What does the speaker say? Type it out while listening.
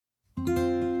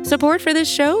Support for this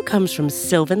show comes from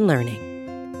Sylvan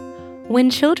Learning. When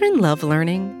children love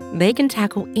learning, they can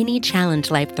tackle any challenge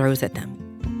life throws at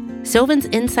them. Sylvan's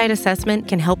Insight Assessment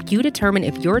can help you determine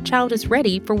if your child is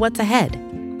ready for what's ahead.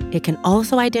 It can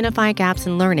also identify gaps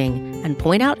in learning and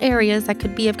point out areas that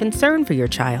could be of concern for your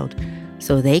child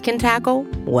so they can tackle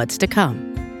what's to come.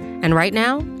 And right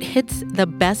now, it's the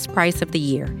best price of the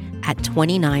year at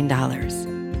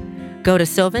 $29. Go to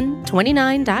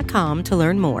sylvan29.com to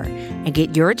learn more and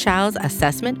get your child's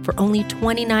assessment for only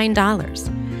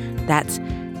 $29. That's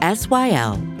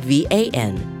SYLVAN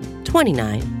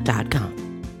 29.com.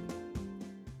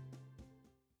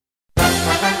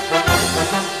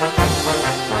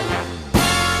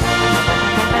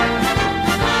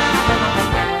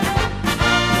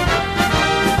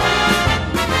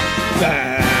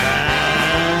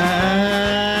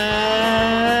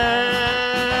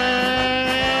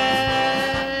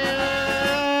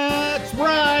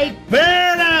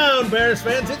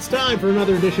 Fans, it's time for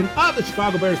another edition of the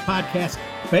Chicago Bears podcast,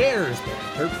 Bears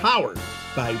Banter, powered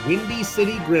by Windy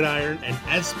City Gridiron and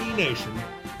SB Nation.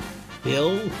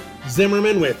 Bill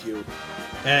Zimmerman with you.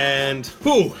 And,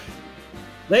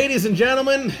 ladies and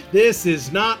gentlemen, this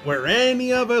is not where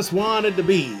any of us wanted to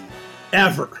be,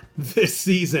 ever, this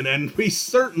season. And we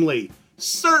certainly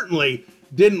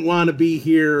didn't want to be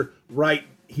here right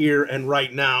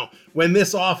now when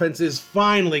this offense is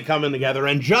finally coming together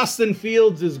and Justin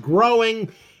Fields is growing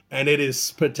and it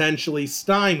is potentially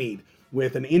stymied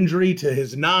with an injury to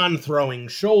his non-throwing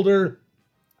shoulder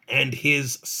and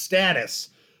his status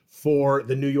for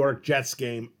the New York Jets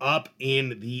game up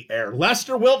in the air.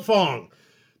 Lester Wiltfong,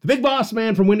 the big boss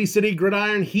man from Windy City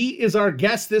Gridiron, he is our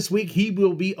guest this week. He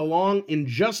will be along in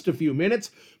just a few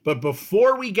minutes, but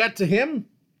before we get to him,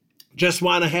 just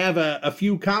want to have a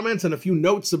few comments and a few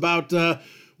notes about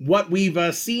what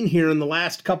we've seen here in the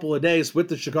last couple of days with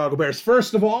the Chicago Bears.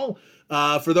 First of all,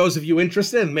 for those of you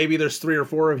interested, and maybe there's 3 or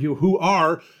 4 of you who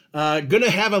are going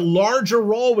to have a larger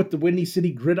role with the Windy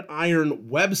City Gridiron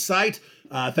website.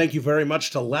 Thank you very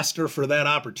much to Lester for that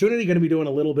opportunity. Going to be doing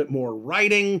a little bit more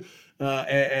writing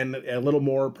and a little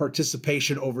more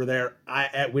participation over there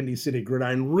at Windy City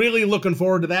Gridiron. Really looking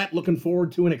forward to that. Looking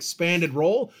forward to an expanded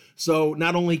role. So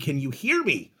not only can you hear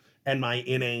me and my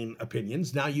inane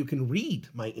opinions, now you can read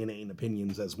my inane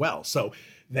opinions as well. So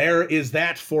there is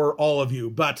that for all of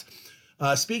you. But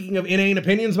speaking of inane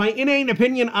opinions, my inane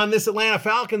opinion on this Atlanta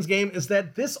Falcons game is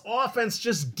that this offense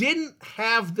just didn't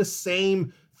have the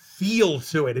same feel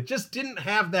to it. It just didn't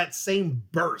have that same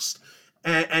burst.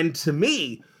 And to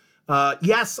me,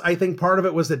 yes, I think part of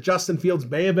it was that Justin Fields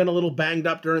may have been a little banged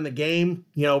up during the game,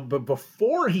 but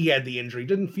before he had the injury,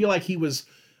 didn't feel like he was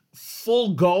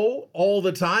full go all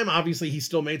the time. Obviously, he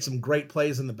still made some great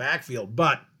plays in the backfield,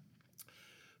 but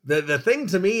the thing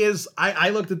to me is I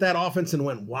looked at that offense and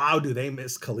went, wow, do they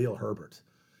miss Khalil Herbert?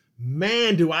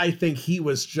 Man, do I think he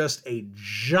was just a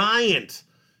giant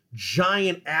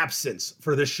absence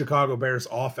for this Chicago Bears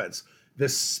offense. The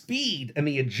speed and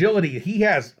the agility he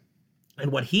has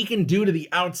and what he can do to the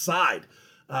outside,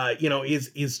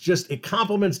 is just, it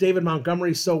complements David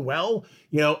Montgomery so well,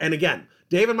 and again,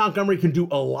 David Montgomery can do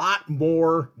a lot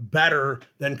more better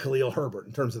than Khalil Herbert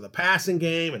in terms of the passing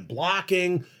game and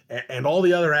blocking and all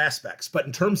the other aspects. But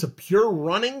in terms of pure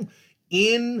running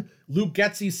in Luke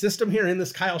Getsy's system here in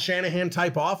this Kyle Shanahan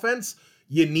type offense,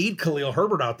 you need Khalil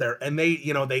Herbert out there. And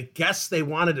they guess they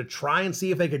wanted to try and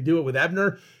see if they could do it with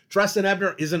Ebner. Treston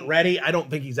Ebner isn't ready. I don't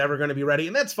think he's ever going to be ready.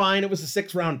 And that's fine. It was a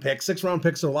 6th-round pick. 6th-round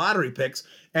picks are lottery picks.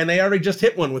 And they already just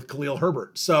hit one with Khalil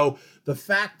Herbert. So the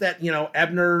fact that,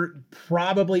 Ebner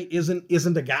probably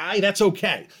isn't a guy, that's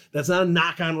okay. That's not a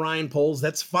knock on Ryan Poles.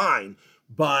 That's fine.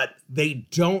 But they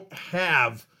don't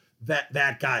have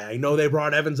that guy. I know they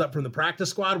brought Evans up from the practice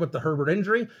squad with the Herbert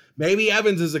injury. Maybe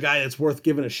Evans is a guy that's worth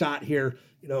giving a shot here.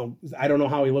 I don't know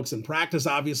how he looks in practice,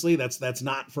 obviously. That's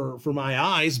not for my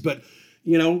eyes. But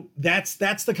that's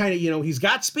the kind of, he's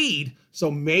got speed,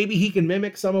 so maybe he can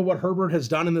mimic some of what Herbert has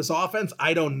done in this offense.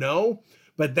 I don't know,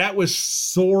 but that was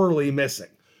sorely missing.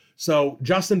 So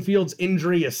Justin Fields'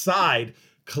 injury aside,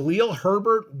 Khalil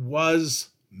Herbert was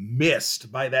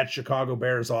missed by that Chicago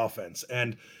Bears offense.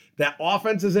 And that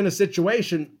offense is in a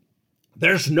situation,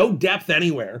 there's no depth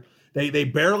anywhere. They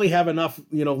barely have enough,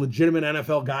 legitimate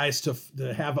NFL guys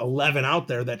to have 11 out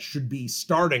there that should be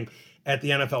starting at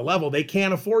the NFL level. They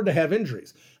can't afford to have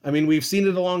injuries. I mean, we've seen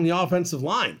it along the offensive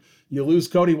line. You lose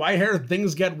Cody Whitehair,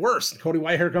 things get worse. Cody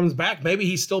Whitehair comes back. Maybe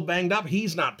he's still banged up.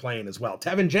 He's not playing as well.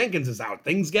 Tevin Jenkins is out.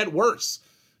 Things get worse.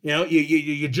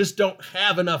 You just don't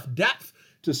have enough depth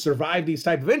to survive these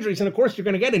type of injuries. And of course, you're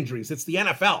going to get injuries. It's the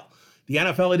NFL. The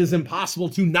NFL, it is impossible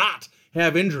to not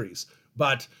have injuries.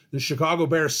 but the Chicago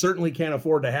Bears certainly can't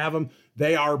afford to have him.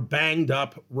 They are banged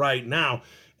up right now.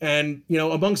 And,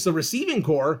 amongst the receiving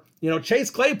core, Chase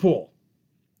Claypool,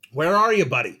 where are you,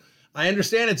 buddy? I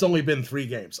understand it's only been 3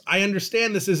 games. I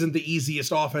understand this isn't the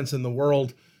easiest offense in the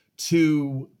world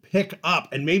to pick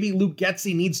up. And maybe Luke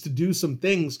Getsy needs to do some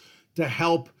things to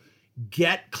help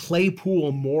get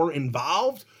Claypool more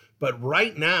involved. But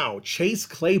right now, Chase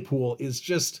Claypool is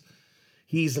just,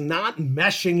 he's not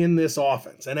meshing in this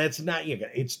offense. And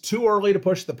it's too early to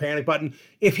push the panic button.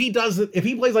 If he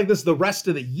plays like this the rest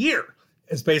of the year,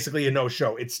 it's basically a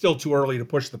no-show. It's still too early to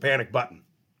push the panic button.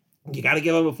 You got to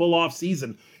give him a full off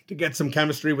season to get some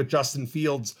chemistry with Justin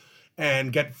Fields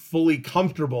and get fully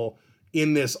comfortable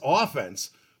in this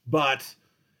offense. But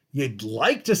you'd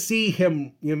like to see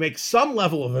him make some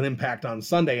level of an impact on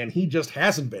Sunday, and he just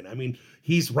hasn't been. I mean,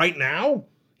 he's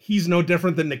no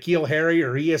different than N'Keal Harry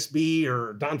or ESB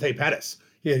or Dante Pettis.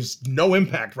 He has no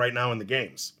impact right now in the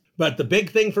games. But the big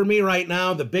thing for me right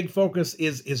now, the big focus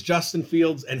is Justin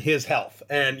Fields and his health.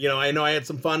 And, I know I had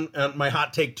some fun on my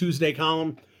Hot Take Tuesday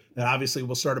column that obviously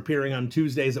will start appearing on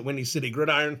Tuesdays at Windy City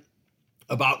Gridiron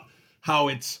about how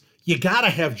you got to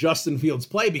have Justin Fields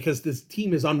play because this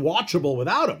team is unwatchable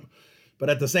without him. But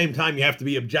at the same time, you have to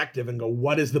be objective and go,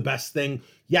 what is the best thing?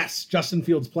 Yes, Justin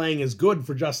Fields playing is good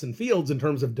for Justin Fields in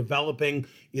terms of developing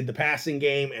in the passing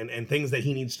game and things that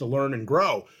he needs to learn and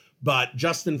grow. But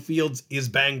Justin Fields is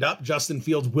banged up. Justin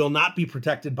Fields will not be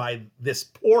protected by this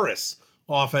porous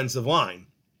offensive line.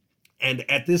 And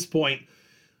at this point,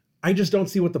 I just don't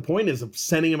see what the point is of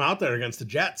sending him out there against the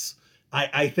Jets.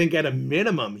 I think at a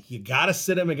minimum, you got to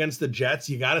sit him against the Jets.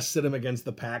 You got to sit him against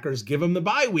the Packers. Give him the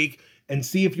bye week and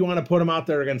see if you want to put him out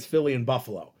there against Philly and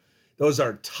Buffalo. Those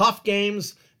are tough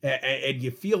games, and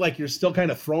you feel like you're still kind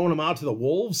of throwing him out to the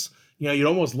Wolves. You'd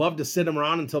almost love to sit him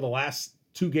around until the last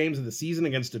 2 games of the season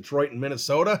against Detroit and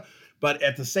Minnesota. But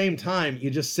at the same time, you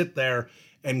just sit there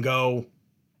and go,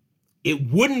 it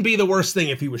wouldn't be the worst thing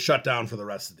if he was shut down for the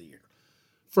rest of the year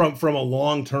from a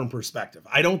long-term perspective.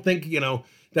 I don't think,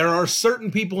 there are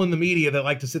certain people in the media that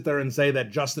like to sit there and say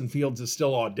that Justin Fields is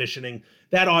still auditioning.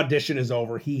 That audition is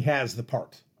over. He has the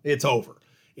part. It's over.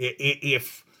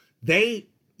 If they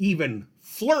even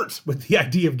flirt with the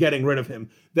idea of getting rid of him,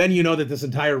 then you know that this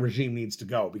entire regime needs to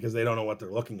go because they don't know what they're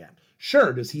looking at.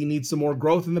 Sure, does he need some more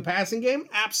growth in the passing game?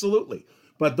 Absolutely.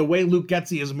 But the way Luke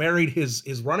Getsy has married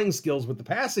his running skills with the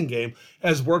passing game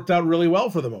has worked out really well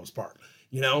for the most part.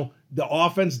 The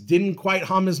offense didn't quite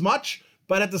hum as much,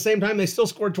 but at the same time, they still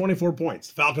scored 24 points.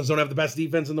 The Falcons don't have the best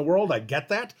defense in the world. I get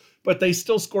that, but they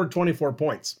still scored 24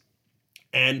 points.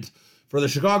 And for the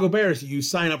Chicago Bears, you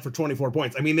sign up for 24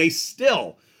 points. I mean, they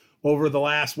still, over the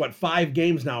last, 5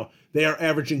 games now, they are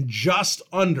averaging just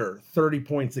under 30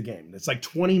 points a game. It's like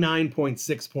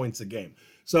 29.6 points a game.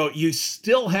 So you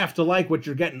still have to like what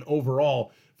you're getting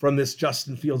overall from this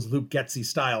Justin Fields, Luke Getsy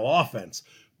style offense.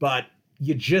 But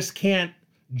you just can't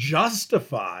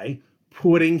justify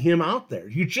putting him out there.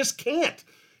 You just can't.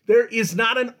 There is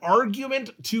not an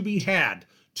argument to be had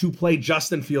to play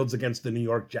Justin Fields against the New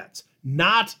York Jets.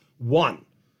 Not one.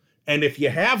 And if you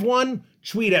have one,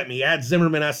 tweet at me at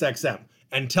ZimmermanSXM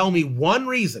and tell me one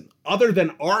reason other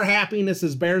than our happiness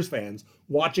as Bears fans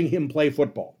watching him play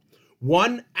football.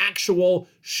 One actual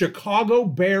Chicago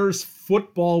Bears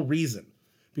football reason.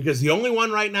 Because the only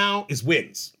one right now is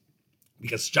wins.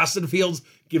 Because Justin Fields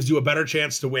gives you a better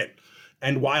chance to win.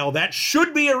 And while that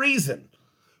should be a reason,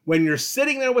 when you're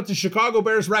sitting there with the Chicago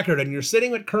Bears record and you're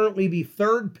sitting at currently the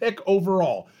 3rd pick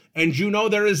overall, and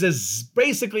there is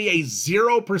basically a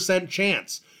 0%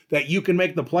 chance that you can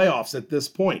make the playoffs at this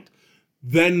point,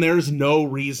 then there's no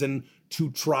reason to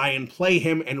try and play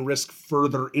him and risk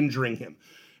further injuring him.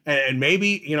 And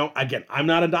maybe, again, I'm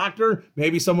not a doctor.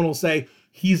 Maybe someone will say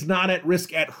he's not at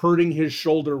risk at hurting his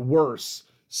shoulder worse.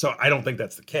 So I don't think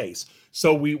that's the case.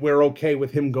 So we're okay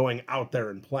with him going out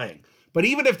there and playing. But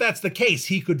even if that's the case,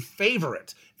 he could favor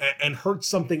it and hurt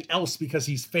something else because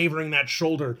he's favoring that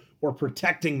shoulder or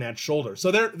protecting that shoulder.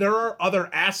 So there are other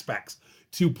aspects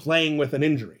to playing with an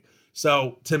injury.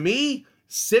 So to me,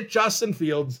 sit Justin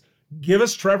Fields, give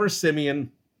us Trevor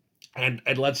Siemian, and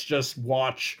let's just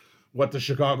watch what the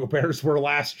Chicago Bears were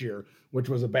last year, which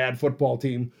was a bad football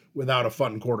team without a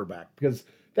fun quarterback. Because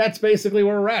that's basically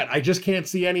where we're at. I just can't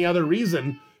see any other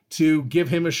reason to give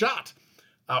him a shot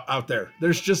out there.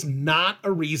 There's just not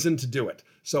a reason to do it.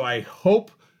 So I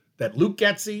hope that Luke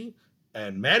Getsy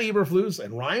and Matt Eberflus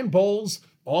and Ryan Bowles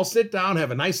all sit down,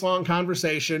 have a nice long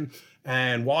conversation,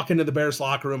 and walk into the Bears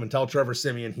locker room and tell Trevor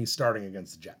Siemian he's starting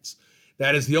against the Jets.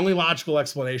 That is the only logical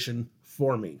explanation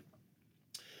for me.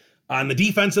 On the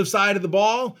defensive side of the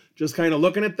ball, just kind of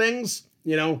looking at things,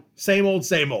 same old,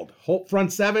 same old. Whole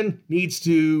front seven needs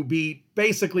to be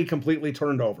basically completely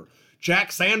turned over.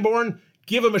 Jack Sanborn,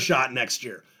 give him a shot next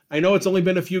year. I know it's only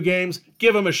been a few games.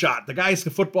 Give him a shot. The guy's a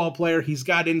football player. He's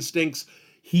got instincts.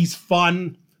 He's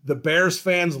fun. The Bears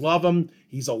fans love him.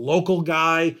 He's a local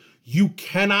guy. You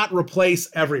cannot replace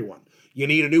everyone. You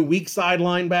need a new weak side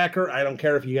linebacker. I don't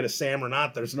care if you get a Sam or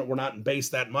not. We're not in base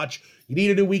that much. You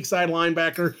need a new weak side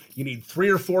linebacker. You need 3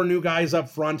 or 4 new guys up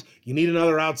front. You need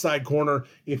another outside corner.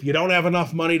 If you don't have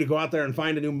enough money to go out there and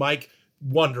find a new Mike,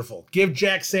 wonderful. Give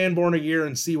Jack Sanborn a year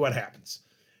and see what happens.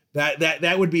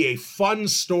 That would be a fun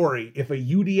story if a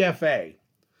UDFA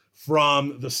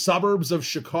from the suburbs of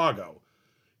Chicago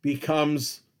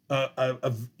becomes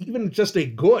even just a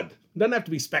good, doesn't have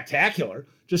to be spectacular,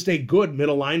 just a good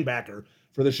middle linebacker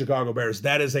for the Chicago Bears.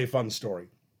 That is a fun story.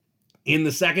 In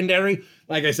the secondary,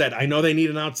 like I said, I know they need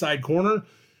an outside corner.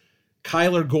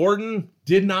 Kyler Gordon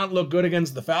did not look good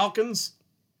against the Falcons.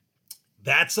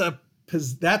 That's a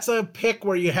pick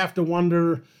where you have to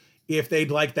wonder if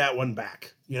they'd like that one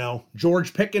back.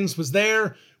 George Pickens was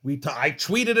there. I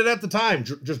tweeted it at the time.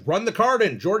 Just run the card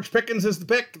in. George Pickens is the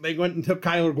pick. They went and took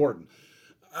Kyler Gordon.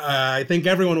 I think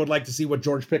everyone would like to see what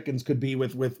George Pickens could be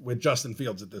with Justin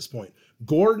Fields at this point.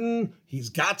 Gordon, he's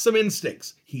got some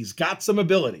instincts. He's got some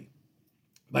ability.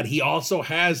 But he also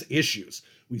has issues.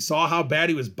 We saw how bad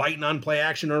he was biting on play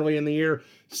action early in the year.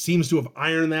 Seems to have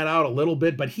ironed that out a little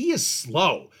bit, but he is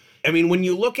slow. I mean, when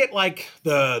you look at like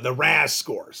the RAS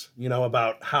scores,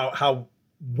 about how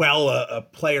well a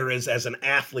player is as an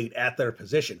athlete at their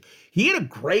position, he had a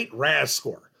great RAS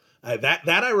score. That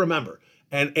I remember.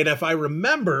 And if I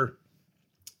remember,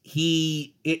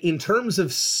 he, in terms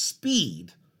of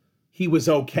speed, he was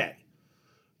okay.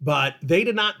 But they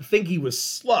did not think he was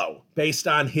slow based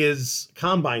on his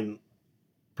combine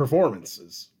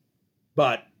performances.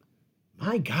 But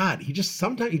my God, he just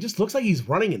looks like he's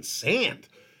running in sand.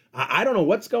 I don't know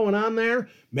what's going on there.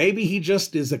 Maybe he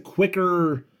just is a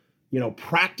quicker,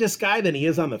 practice guy than he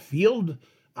is on the field.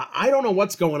 I don't know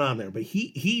what's going on there, but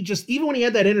he just, even when he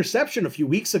had that interception a few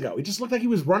weeks ago, he just looked like he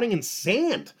was running in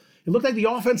sand. It looked like the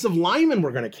offensive linemen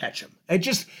were going to catch him. I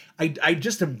just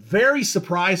am very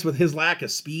surprised with his lack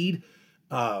of speed.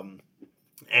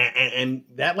 And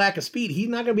that lack of speed, he's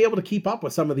not going to be able to keep up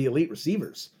with some of the elite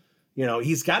receivers.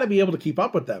 He's got to be able to keep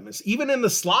up with them. Even in the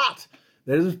slot,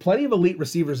 there's plenty of elite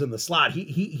receivers in the slot.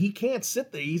 He can't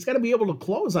sit there. He's got to be able to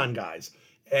close on guys.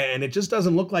 And it just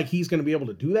doesn't look like he's going to be able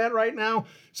to do that right now.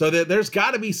 So there's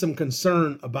got to be some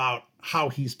concern about how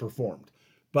he's performed.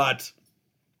 But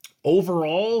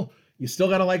overall, you still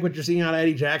got to like what you're seeing out of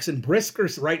Eddie Jackson. Brisker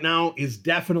right now is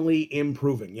definitely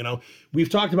improving. We've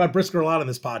talked about Brisker a lot on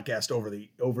this podcast over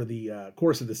the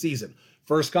course of the season.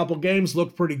 First couple games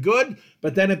looked pretty good,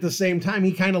 but then at the same time,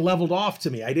 he kind of leveled off to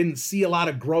me. I didn't see a lot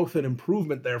of growth and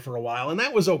improvement there for a while, and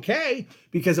that was okay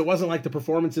because it wasn't like the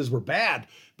performances were bad.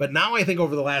 But now I think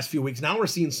over the last few weeks, now we're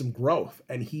seeing some growth,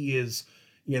 and he is,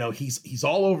 he's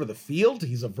all over the field.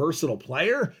 He's a versatile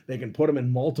player. They can put him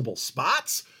in multiple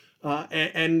spots.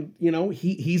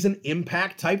 He's an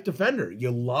impact type defender.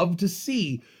 You love to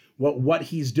see what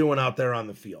he's doing out there on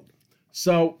the field.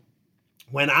 So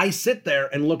when I sit there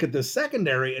and look at this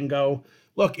secondary and go,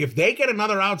 look, if they get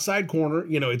another outside corner,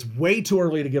 it's way too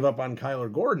early to give up on Kyler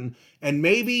Gordon. And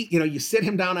maybe, you sit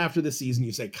him down after the season,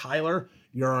 you say, Kyler,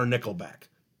 you're our nickel back,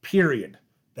 period.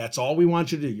 That's all we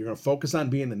want you to do. You're going to focus on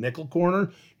being the nickel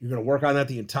corner. You're going to work on that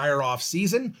the entire off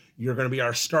season. You're going to be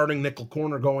our starting nickel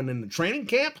corner going into training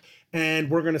camp, and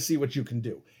we're going to see what you can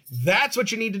do. That's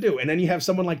what you need to do. And then you have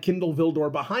someone like Kindle Vildor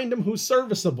behind him who's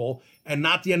serviceable and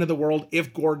not the end of the world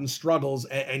if Gordon struggles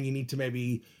and you need to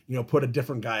maybe, put a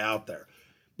different guy out there.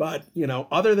 But,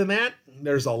 other than that,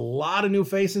 there's a lot of new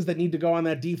faces that need to go on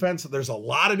that defense. There's a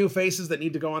lot of new faces that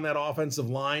need to go on that offensive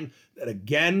line. That,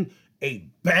 again, a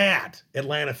bad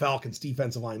Atlanta Falcons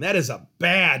defensive line. That is a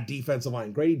bad defensive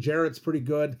line. Grady Jarrett's pretty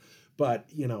good, but,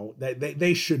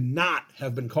 they should not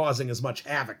have been causing as much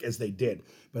havoc as they did.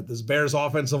 But this Bears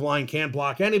offensive line can't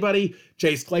block anybody.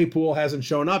 Chase Claypool hasn't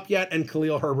shown up yet, and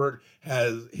Khalil Herbert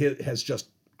has just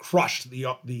crushed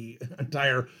the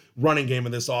entire running game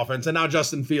of this offense. And now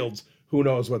Justin Fields, who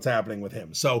knows what's happening with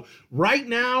him. So right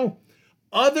now,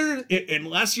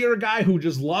 unless you're a guy who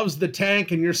just loves the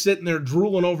tank and you're sitting there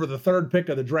drooling over the third pick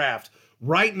of the draft,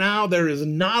 right now there is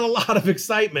not a lot of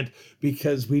excitement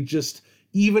because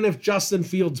even if Justin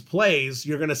Fields plays,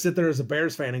 you're going to sit there as a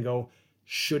Bears fan and go,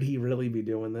 should he really be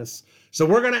doing this? So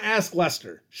we're going to ask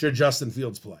Lester, should Justin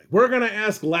Fields play? We're going to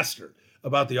ask Lester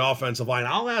about the offensive line.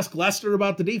 I'll ask Lester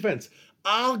about the defense.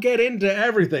 I'll get into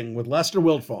everything with Lester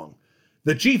Wiltfong,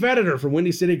 the chief editor from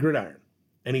Windy City Gridiron.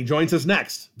 And he joins us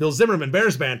next. Bill Zimmerman,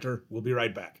 Bears Banter. We'll be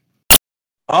right back.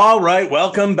 All right,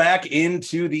 welcome back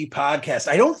into the podcast.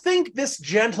 I don't think this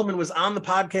gentleman was on the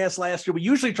podcast last year. We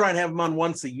usually try and have him on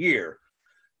once a year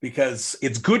because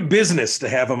it's good business to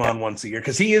have him on once a year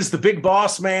because he is the big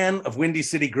boss man of Windy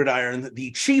City Gridiron,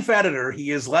 the chief editor.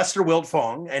 He is Lester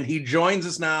Wiltfong, and he joins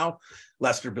us now.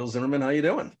 Lester, Bill Zimmerman, how you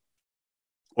doing?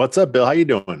 What's up, Bill? How you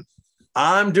doing?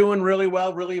 I'm doing really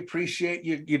well. Really appreciate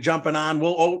you jumping on.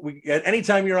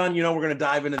 Anytime you're on, we're going to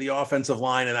dive into the offensive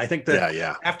line, and I think that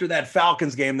after that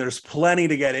Falcons game, there's plenty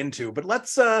to get into. But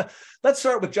let's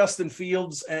start with Justin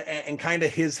Fields and kind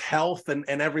of his health and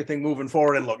everything moving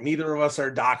forward. And look, neither of us are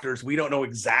doctors. We don't know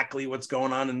exactly what's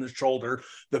going on in the shoulder.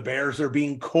 The Bears are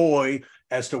being coy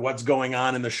as to what's going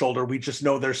on in the shoulder. We just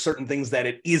know there's certain things that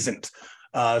it isn't.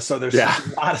 So there's a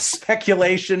lot of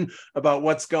speculation about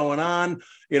what's going on.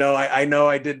 I know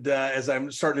I did, as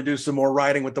I'm starting to do some more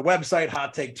writing with the website,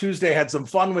 Hot Take Tuesday, had some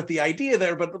fun with the idea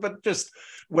there, but just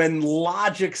when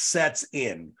logic sets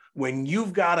in, when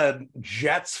you've got a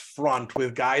Jets front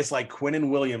with guys like Quinnen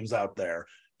Williams out there,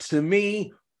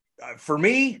 for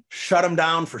me, shut him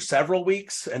down for several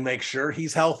weeks and make sure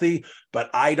he's healthy, but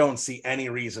I don't see any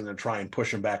reason to try and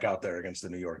push him back out there against the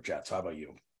New York Jets. How about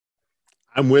you?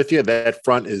 I'm with you. That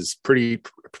front is pretty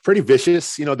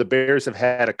vicious. The Bears have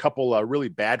had a couple really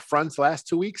bad fronts last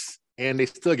 2 weeks, and they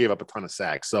still gave up a ton of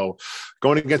sacks. So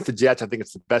going against the Jets, I think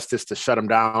it's the bestest to shut them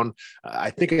down. I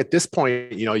think at this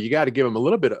point, you got to give them a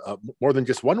little bit more than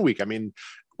just 1 week. I mean,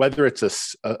 whether it's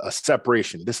a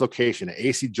separation, dislocation, an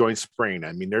AC joint sprain.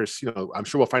 I mean, there's, I'm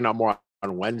sure we'll find out more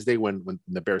on Wednesday when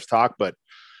the Bears talk. But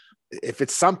if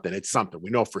it's something, it's something. We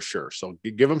know for sure. So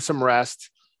give them some rest.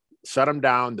 Shut him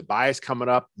down. The bye is coming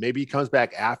up. Maybe he comes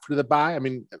back after the bye. I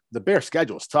mean, the Bears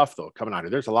schedule is tough though, coming out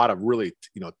here. There's a lot of really,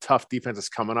 tough defenses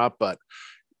coming up, but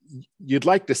you'd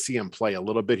like to see him play a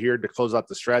little bit here to close out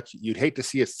the stretch. You'd hate to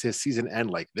see his season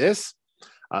end like this.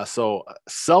 So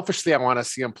selfishly, I want to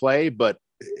see him play, but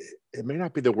it may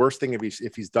not be the worst thing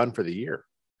if he's done for the year.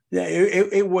 Yeah,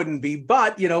 it wouldn't be,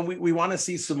 but we want to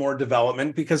see some more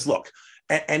development because look,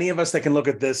 any of us that can look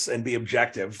at this and be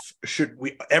objective,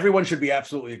 everyone should be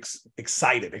absolutely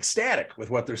excited, ecstatic with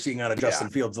what they're seeing out of Justin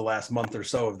Fields the last month or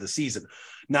so of the season,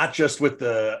 not just with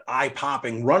the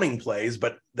eye-popping running plays,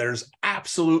 but there's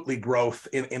absolutely growth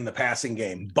in the passing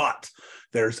game, but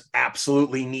there's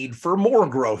absolutely need for more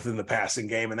growth in the passing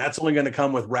game. And that's only going to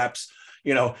come with reps.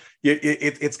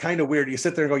 It's kind of weird. You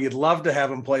sit there and go, you'd love to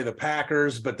have him play the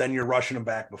Packers, but then you're rushing him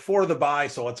back before the bye.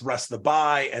 So let's rest the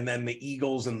bye. And then the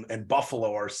Eagles and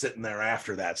Buffalo are sitting there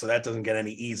after that. So that doesn't get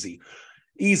any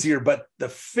easier. But to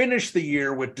finish the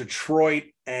year with Detroit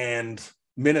and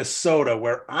Minnesota,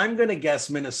 where I'm going to guess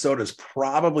Minnesota's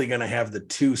probably going to have the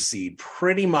 2 seed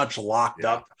pretty much locked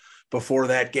up before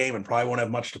that game and probably won't have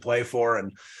much to play for.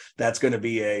 And that's going to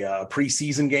be a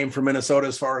preseason game for Minnesota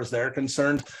as far as they're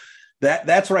concerned.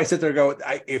 That's where I sit there and go,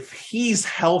 if he's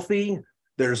healthy,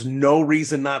 there's no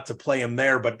reason not to play him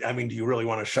there. But I mean, do you really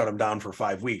want to shut him down for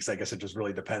 5 weeks? I guess it just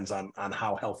really depends on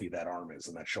how healthy that arm is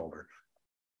and that shoulder.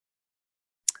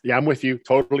 Yeah, I'm with you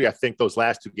totally. I think those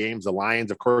last 2 games, the Lions,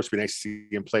 of course, we nice to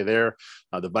see him play there.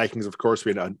 The Vikings, of course,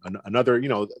 we had another,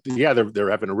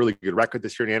 they're having a really good record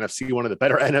this year in the NFC, one of the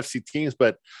better NFC teams,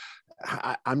 but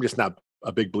I'm just not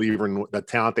a big believer in the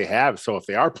talent they have. So if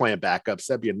they are playing backups,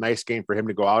 that'd be a nice game for him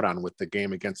to go out on with the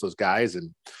game against those guys and,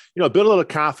 build a little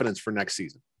confidence for next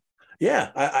season.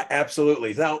 Yeah, I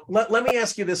absolutely. Now, let me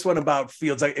ask you this one about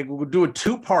Fields. We'll do a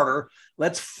 2-parter.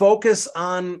 Let's focus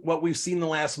on what we've seen the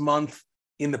last month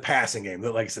in the passing game.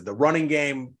 Like I said, the running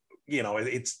game,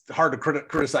 it's hard to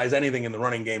criticize anything in the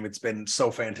running game. It's been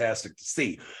so fantastic to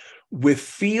see. With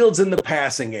Fields in the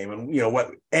passing game and,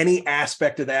 what any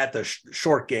aspect of that, the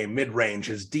short game, mid-range,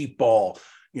 his deep ball,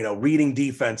 reading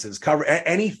defenses, cover,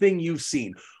 anything you've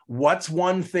seen, what's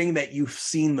one thing that you've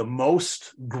seen the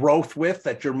most growth with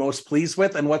that you're most pleased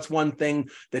with? And what's one thing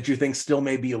that you think still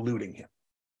may be eluding him?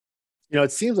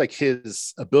 It seems like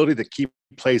his ability to keep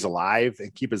plays alive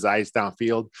and keep his eyes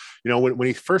downfield. When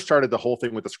he first started the whole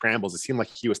thing with the scrambles, it seemed like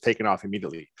he was taking off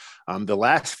immediately. The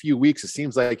last few weeks, it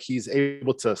seems like he's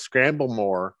able to scramble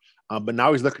more, but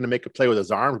now he's looking to make a play with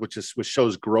his arms, which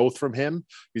shows growth from him.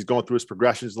 He's going through his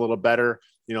progressions a little better.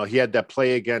 He had that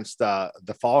play against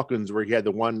the Falcons where he had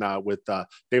the one with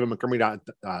David Montgomery down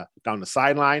the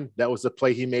sideline. That was the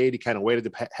play he made. He kind of waited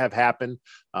to have happen.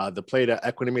 The play to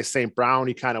Equanimeous St. Brown,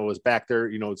 he kind of was back there,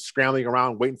 scrambling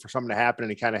around, waiting for something to happen,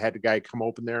 and he kind of had the guy come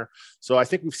open there. So I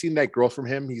think we've seen that growth from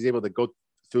him. He's able to go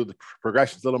through the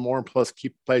progressions a little more and plus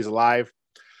keep plays alive.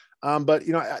 But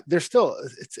there's still,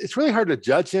 it's really hard to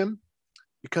judge him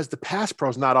because the pass pro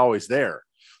is not always there.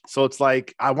 So it's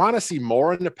like, I want to see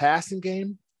more in the passing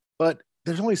game, but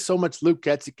there's only so much Luke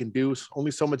Getsy can do,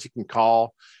 only so much he can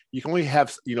call. You can only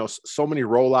have, so many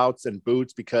rollouts and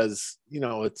boots because,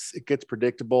 it gets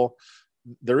predictable.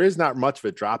 There is not much of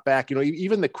a drop back.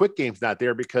 Even the quick game's not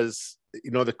there because,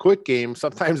 the quick game,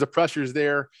 sometimes the pressure's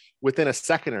there within a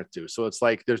second or two. So it's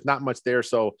like, there's not much there.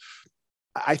 So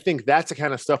I think that's the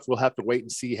kind of stuff we'll have to wait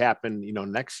and see happen,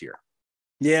 next year.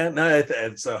 Yeah, no,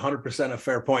 it's 100% a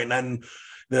fair point. And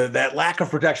that lack of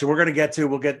protection we'll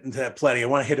get into that plenty. I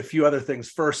want to hit a few other things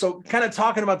first. So kind of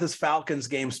talking about this Falcons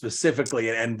game specifically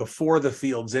and before the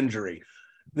Fields injury,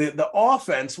 the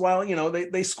offense, while,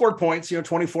 they scored points,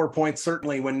 24 points,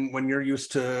 certainly when you're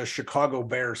used to Chicago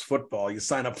Bears football, you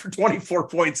sign up for 24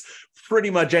 points pretty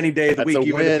much any day of the week,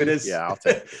 even if it is, I'll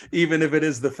take it. Even if it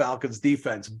is the Falcons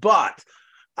defense. But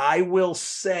I will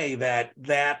say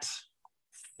that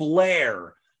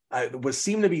flair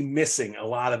seemed to be missing a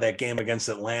lot of that game against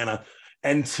Atlanta.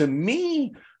 And to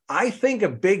me, I think a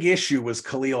big issue was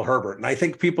Khalil Herbert. And I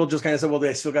think people just kind of said, well,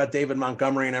 they still got David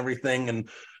Montgomery and everything.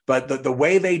 But the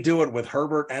way they do it with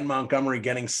Herbert and Montgomery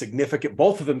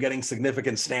both of them getting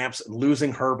significant snaps,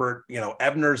 losing Herbert,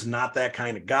 Ebner's not that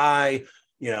kind of guy,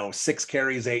 6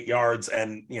 carries, 8 yards.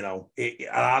 And, it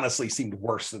honestly seemed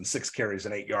worse than 6 carries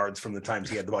and 8 yards from the times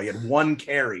he had the ball. He had 1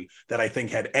 carry that I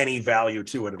think had any value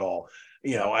to it at all.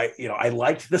 I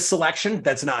liked the selection.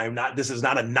 This is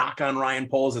not a knock on Ryan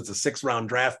Poles. It's a 6th-round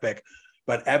draft pick,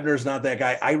 but Ebner's not that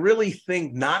guy. I really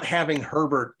think not having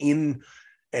Herbert in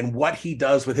and what he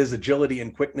does with his agility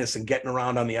and quickness and getting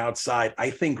around on the outside,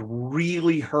 I think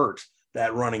really hurt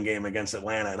that running game against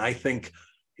Atlanta. And I think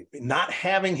not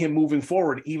having him moving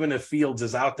forward, even if Fields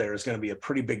is out there, is going to be a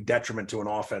pretty big detriment to an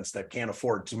offense that can't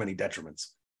afford too many detriments.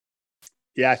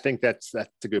 Yeah, I think that's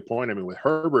a good point. I mean, with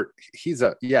Herbert, he's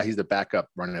the backup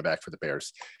running back for the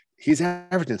Bears. He's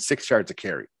averaging 6 yards a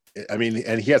carry. I mean,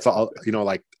 and he has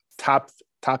like top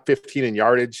 15 in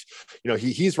yardage.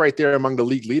 He's right there among the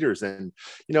league leaders. And,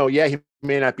 he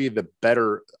may not be the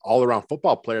better all-around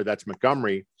football player. That's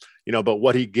Montgomery, but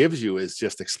what he gives you is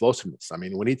just explosiveness. I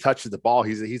mean, when he touches the ball,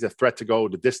 he's a threat to go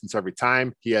the distance every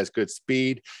time. He has good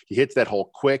speed. He hits that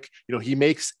hole quick. He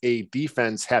makes a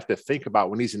defense have to think about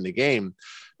when he's in the game.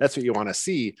 That's what you want to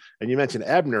see. And you mentioned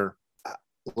Ebner.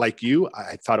 Like you,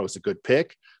 I thought it was a good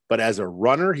pick. But as a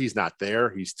runner, he's not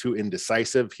there. He's too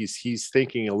indecisive. He's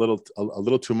thinking a little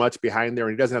too much behind there,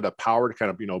 and he doesn't have the power to kind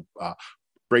of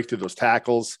break through those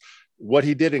tackles. What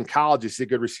he did in college is a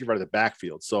good receiver out of the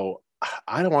backfield. So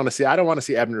I don't want to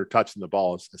see Ebner touching the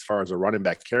ball as far as a running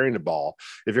back carrying the ball.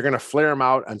 If you're going to flare him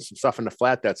out on some stuff in the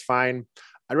flat, that's fine.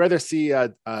 I'd rather see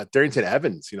Darrington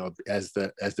Evans, as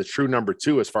the true number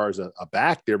 2 as far as a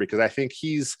back there, because I think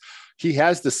he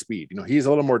has the speed. He's a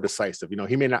little more decisive.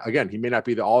 He may not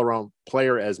be the all-around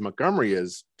player as Montgomery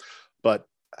is, but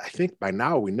I think by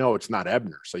now we know it's not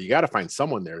Ebner. So you got to find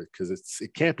someone there because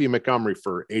it can't be Montgomery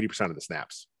for 80% of the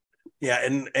snaps. Yeah,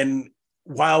 and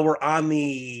while we're on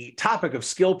the topic of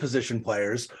skill position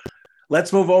players,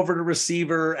 let's move over to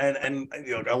receiver. And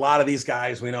a lot of these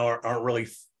guys we know aren't really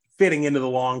fitting into the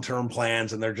long-term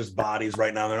plans, and they're just bodies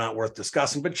right now. They're not worth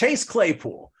discussing. But Chase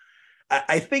Claypool,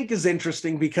 I think, is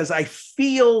interesting because I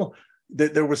feel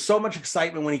that there was so much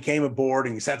excitement when he came aboard,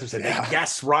 and he sat there and said,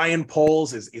 yes, Ryan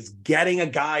Poles is getting a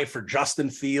guy for Justin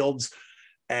Fields.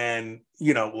 And,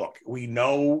 look, we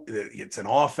know that it's an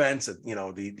offense,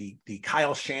 the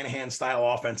Kyle Shanahan style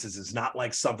offenses is not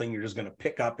like something you're just going to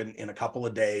pick up in a couple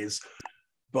of days.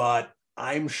 But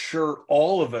I'm sure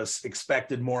all of us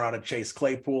expected more out of Chase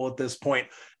Claypool at this point.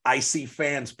 I see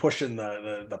fans pushing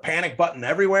the panic button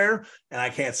everywhere, and I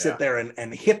can't sit there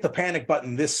and hit the panic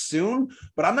button this soon.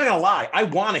 But I'm not going to lie. I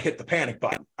want to hit the panic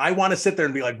button. I want to sit there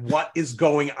and be like, what is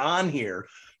going on here?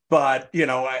 But,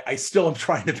 I still am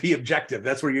trying to be objective.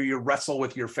 That's where you wrestle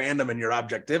with your fandom and your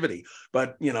objectivity.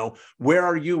 But, where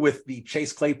are you with the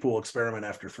Chase Claypool experiment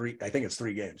after 3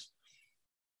 games?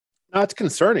 No, it's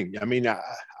concerning. I mean,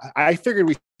 I figured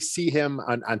we see him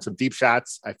on some deep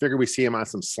shots. I figured we see him on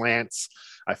some slants.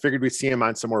 I figured we'd see him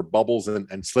on some more bubbles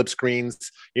and slip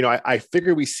screens. I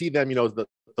figured we see them,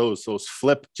 those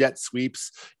flip jet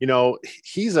sweeps.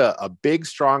 He's a big,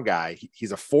 strong guy.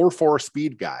 He's a 4.4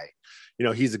 speed guy.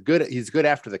 He's good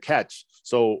after the catch.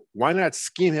 So why not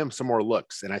scheme him some more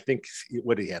looks? And I think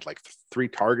he had like 3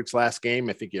 targets last game.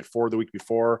 I think he had 4 the week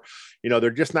before. They're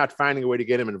just not finding a way to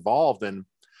get him involved. And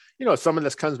some of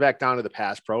this comes back down to the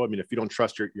pass pro. I mean, if you don't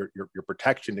trust your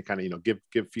protection to kind of,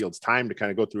 give Fields time to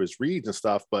kind of go through his reads and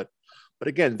stuff. But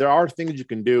again, there are things you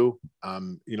can do.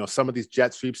 Some of these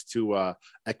jet sweeps to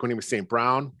Equinemius St.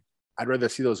 Brown, I'd rather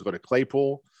see those go to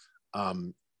Claypool.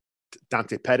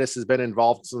 Dante Pettis has been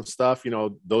involved in some stuff.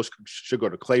 Those should go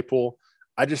to Claypool.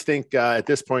 I just think at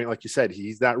this point, like you said,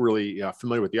 he's not really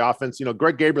familiar with the offense.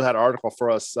 Greg Gabriel had an article for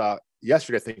us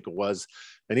yesterday, I think it was,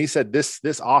 and he said this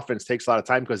offense takes a lot of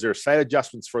time because there are slight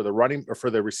adjustments for the running or for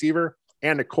the receiver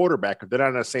and the quarterback. If they're not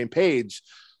on the same page,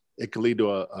 it could lead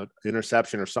to an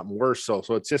interception or something worse. So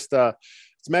it's just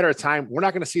it's a matter of time. We're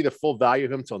not going to see the full value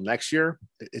of him until next year.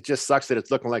 It just sucks that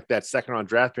it's looking like that second round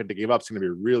draft pick to give up is going to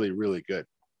be really, really good.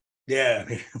 Yeah,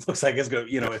 it looks like it's going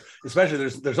to, especially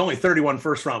there's only 31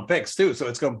 first round picks too. So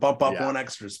it's going to bump up one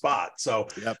extra spot. So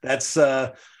that's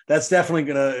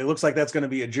definitely it looks like that's going to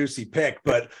be a juicy pick.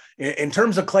 But in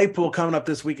terms of Claypool coming up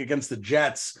this week against the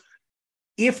Jets,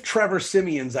 if Trevor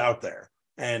Siemian's out there,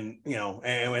 and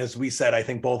as we said, I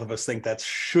think both of us think that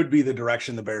should be the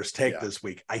direction the Bears take this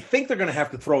week. I think they're going to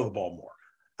have to throw the ball more.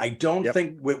 I don't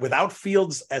think without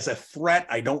Fields as a threat,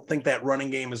 I don't think that running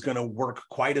game is going to work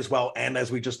quite as well. And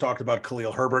as we just talked about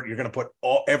Khalil Herbert, you're going to put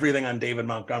everything on David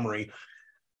Montgomery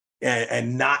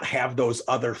and not have those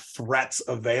other threats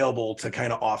available to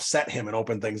kind of offset him and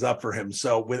open things up for him.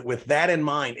 So with that in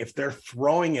mind, if they're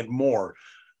throwing it more,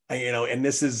 and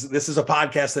this is a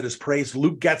podcast that has praised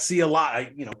Luke Getsy a lot.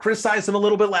 I criticized him a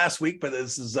little bit last week, but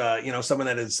this is someone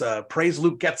that has praised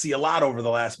Luke Getsy a lot over the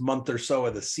last month or so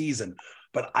of the season.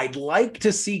 But I'd like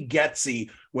to see Getsy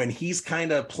when he's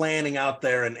kind of planning out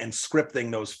there and scripting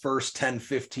those first 10,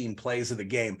 15 plays of the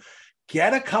game.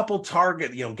 Get a couple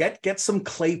target, get some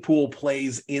Claypool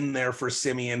plays in there for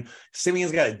Siemian.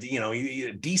 Siemian's got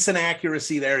a decent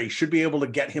accuracy there. He should be able to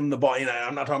get him the ball.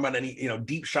 I'm not talking about any,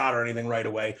 deep shot or anything right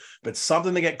away, but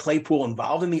something to get Claypool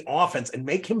involved in the offense and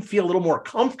make him feel a little more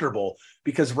comfortable,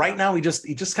 because right now he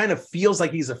just kind of feels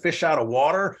like he's a fish out of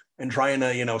water and trying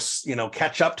to,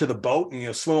 catch up to the boat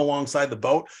and, swim alongside the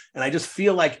boat. And I just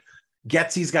feel like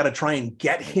Getsy's got to try and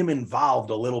get him involved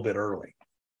a little bit early.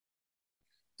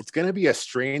 It's going to be a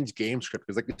strange game script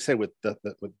because, like you said, with the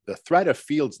threat of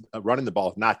Fields running the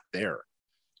ball not there,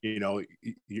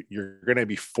 you're going to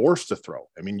be forced to throw.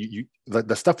 I mean,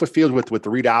 the stuff with Fields with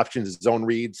the read options, zone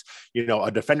reads,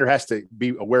 a defender has to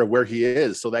be aware of where he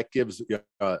is, so that gives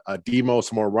a Demo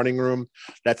some more running room.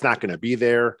 That's not going to be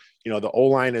there. The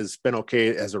O-line has been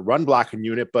okay as a run blocking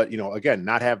unit, but again,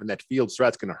 not having that Fields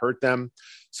threat's going to hurt them.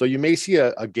 So you may see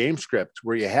a game script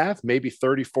where you have maybe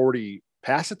 30, 40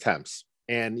 pass attempts.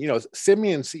 And,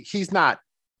 Siemian, he's not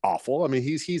awful. I mean,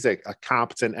 he's a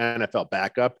competent NFL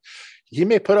backup. He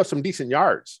may put up some decent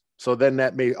yards. So then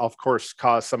that may, of course,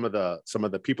 cause some of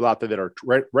the people out there that are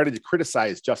ready to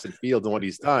criticize Justin Fields and what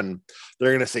he's done.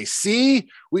 They're going to say, see,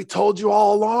 we told you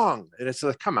all along. And it's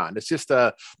like, come on, it's just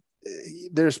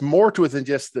there's more to it than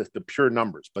just the pure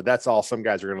numbers, but that's all some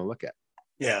guys are going to look at.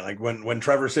 Yeah, like when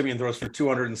Trevor Siemian throws for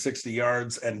 260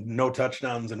 yards and no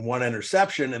touchdowns and one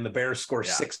interception, and the Bears score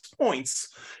 6 points,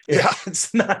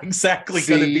 it's not exactly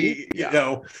going to be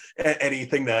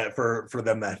anything that for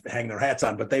them to hang their hats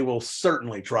on, but they will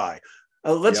certainly try.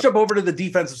 Let's jump over to the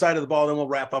defensive side of the ball, then we'll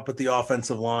wrap up with the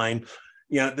offensive line.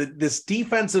 This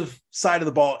defensive side of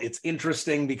the ball, it's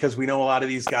interesting because we know a lot of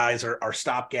these guys are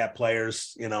stopgap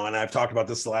players, and I've talked about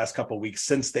this the last couple of weeks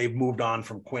since they've moved on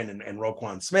from Quinn and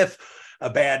Roquan Smith. A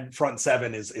bad front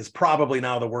seven is probably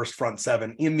now the worst front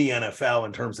seven in the NFL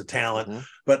in terms of talent. Mm-hmm.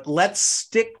 But let's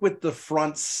stick with the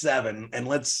front seven, and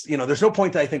let's, there's no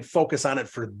point to, I think, focus on it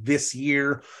for this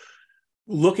year.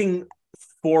 Looking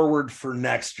forward for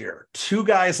next year, 2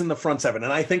 guys in the front seven,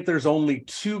 and I think there's only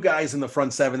 2 guys in the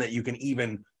front seven that you can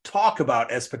even talk about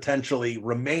as potentially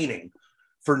remaining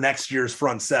for next year's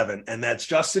front seven, and that's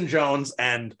Justin Jones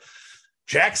and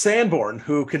Jack Sanborn,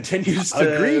 who continues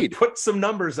to put some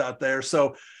numbers out there.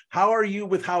 So how are you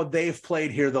with how they've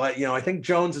played here? I think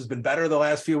Jones has been better the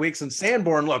last few weeks, and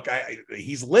Sanborn, look,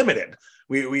 he's limited.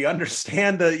 We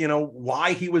understand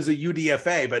why he was a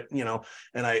UDFA, but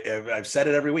and I've said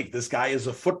it every week. This guy is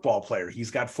a football player.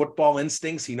 He's got football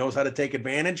instincts. He knows how to take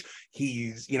advantage.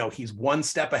 He's one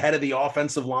step ahead of the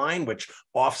offensive line, which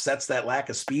offsets that lack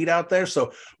of speed out there.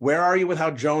 So where are you with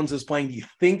how Jones is playing? Do you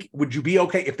think, would you be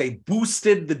okay if they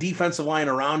boosted the defensive line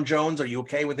around Jones? Are you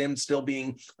okay with him still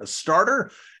being a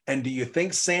starter? And do you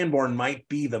think Sanborn might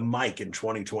be the Mike in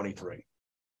 2023?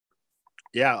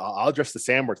 Yeah, I'll address the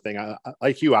Sanborn thing.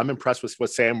 Like you, I'm impressed with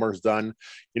what Sanborn's done.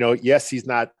 Yes, he's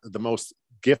not the most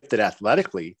gifted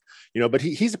athletically, but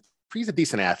he's a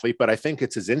decent athlete. But I think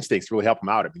it's his instincts really help him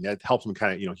out. I mean, that helps him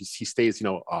kind of, he stays,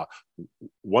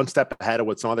 one step ahead of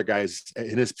what some other guys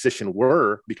in his position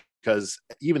were, because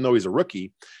even though he's a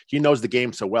rookie, he knows the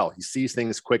game so well. He sees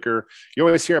things quicker. You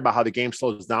always hear about how the game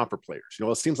slows down for players.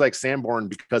 It seems like Sanborn,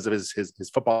 because of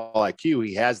his football IQ,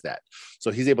 he has that. So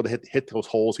he's able to hit those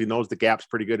holes. He knows the gaps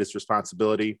pretty good. It's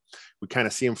responsibility. We kind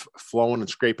of see him flowing and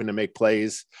scraping to make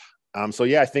plays. So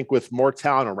yeah, I think with more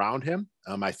talent around him,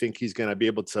 I think he's going to be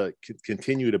able to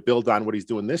continue to build on what he's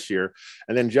doing this year.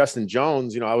 And then Justin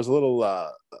Jones, I was a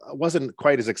little, wasn't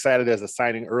quite as excited as the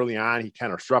signing early on. He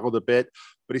kind of struggled a bit,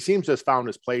 but he seems to have found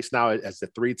his place now as the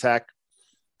 3-tech.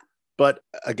 But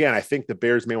again, I think the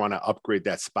Bears may want to upgrade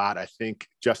that spot. I think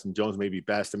Justin Jones may be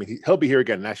best. I mean, he'll be here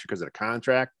again next year because of the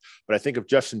contract. But I think if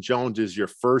Justin Jones is your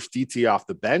first DT off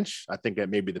the bench, I think that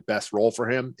may be the best role for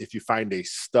him. If you find a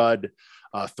stud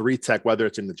 3-tech, whether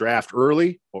it's in the draft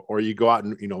early or you go out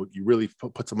and, you really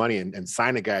put some money and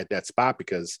sign a guy at that spot,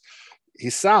 because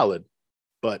he's solid,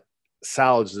 but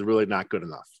solid is really not good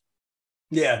enough.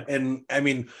 Yeah. And I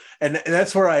mean, and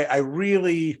that's where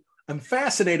I'm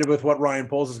fascinated with what Ryan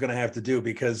Poles is going to have to do,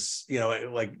 because,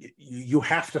 you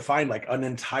have to find like an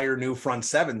entire new front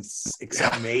seven,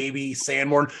 except maybe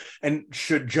Sanborn. And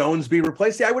should Jones be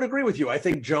replaced? Yeah, I would agree with you. I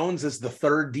think Jones as the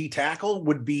third D tackle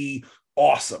would be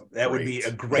awesome. That would be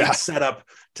a great setup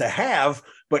to have,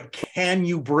 but can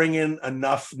you bring in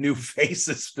enough new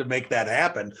faces to make that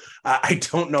happen? I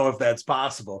don't know if that's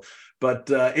possible, but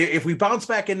if we bounce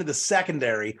back into the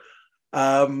secondary,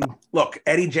 look,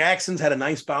 Eddie Jackson's had a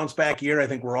nice bounce back year. I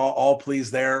think we're all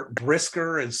pleased there.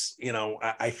 Brisker is,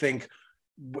 I think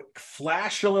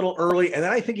flashed a little early, and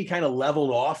then I think he kind of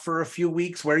leveled off for a few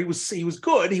weeks where he was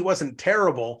good. He wasn't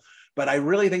terrible, but I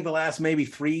really think the last maybe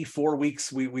 3-4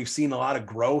 weeks, we've seen a lot of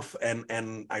growth,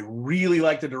 and I really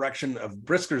like the direction of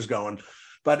Brisker's going.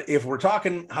 But if we're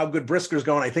talking how good Brisker's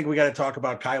going, I think we got to talk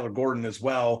about Kyler Gordon as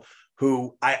well,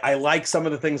 who I like some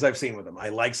of the things I've seen with him. I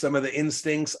like some of the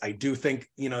instincts. I do think,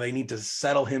 they need to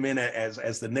settle him in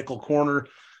as the nickel corner.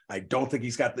 I don't think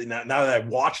he's got now that I've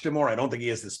watched him more, I don't think he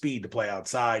has the speed to play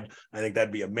outside. I think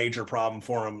that'd be a major problem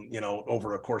for him,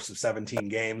 over a course of 17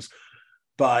 games.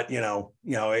 But,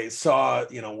 I saw,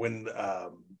 when,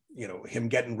 him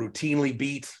getting routinely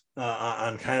beat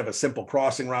on kind of a simple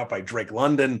crossing route by Drake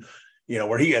London,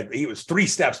 where he was 3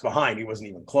 steps behind. He wasn't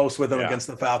even close with him against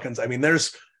the Falcons. I mean,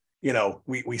 there's,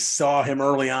 we saw him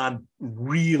early on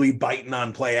really biting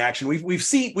on play action. We've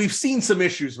seen some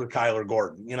issues with Kyler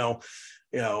Gordon,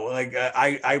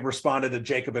 I responded to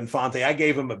Jacob Infante. I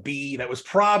gave him a B. That was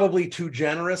probably too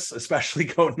generous, especially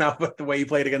going out with the way he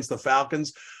played against the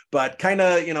Falcons, but kind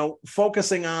of,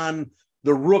 focusing on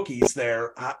the rookies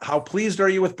there. How pleased are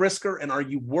you with Brisker, and are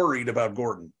you worried about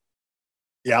Gordon?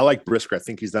 Yeah, I like Brisker. I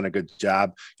think he's done a good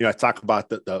job. I talk about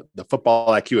the football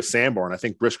IQ of Sanborn. I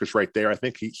think Brisker's right there. I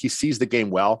think he sees the game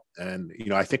well. And,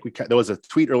 I think there was a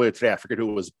tweet earlier today. I forget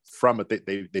who it was from, but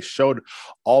they showed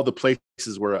all the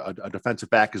places where a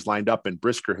defensive back is lined up, and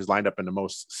Brisker has lined up in the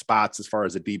most spots as far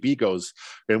as the DB goes.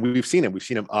 And we've seen him. We've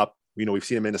seen him up. We've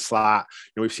seen him in the slot.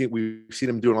 We've seen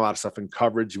him doing a lot of stuff in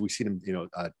coverage. We've seen him,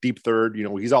 deep third.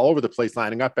 He's all over the place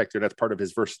lining up back there. That's part of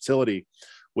his versatility,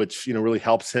 which, really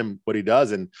helps him what he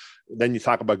does. And then you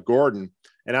talk about Gordon,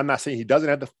 and I'm not saying he doesn't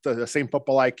have the same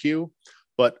football IQ,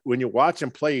 but when you watch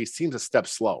him play, he seems a step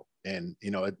slow. And,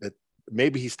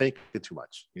 maybe he's thinking too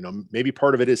much. Maybe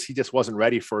part of it is he just wasn't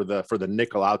ready for the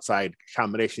nickel outside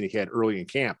combination he had early in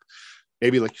camp.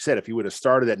 Maybe, like you said, if he would have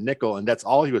started at nickel and that's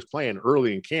all he was playing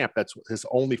early in camp, that's his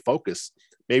only focus,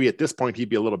 maybe at this point he'd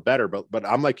be a little better. But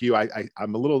I'm like you,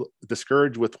 I'm a little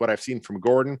discouraged with what I've seen from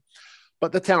Gordon.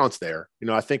 But the talent's there.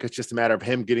 I think it's just a matter of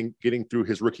him getting through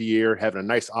his rookie year, having a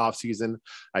nice offseason.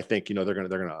 I think, they're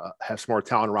gonna have some more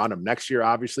talent around him next year,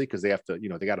 obviously, because they have to,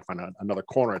 they got to find another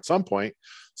corner at some point.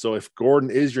 So if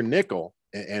Gordon is your nickel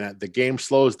and the game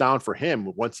slows down for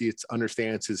him once he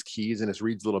understands his keys and his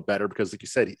reads a little better, because like you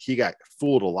said, he got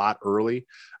fooled a lot early.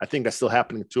 I think that's still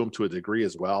happening to him to a degree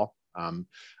as well.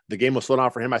 The game will slow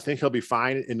down for him. I think he'll be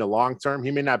fine in the long term.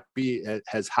 He may not be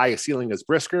as high a ceiling as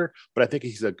Brisker, but I think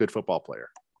he's a good football player.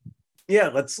 Yeah,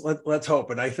 let's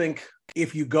hope. And I think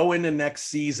if you go into next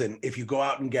season, if you go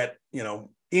out and get,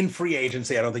 in free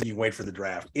agency, I don't think you can wait for the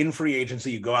draft. In free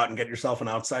agency, you go out and get yourself an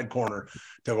outside corner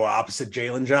to go opposite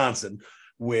Jalen Johnson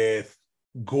with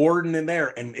Gordon in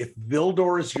there. And if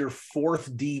Vildor is your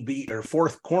 4th DB or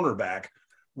 4th cornerback,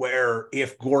 where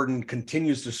if Gordon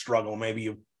continues to struggle, maybe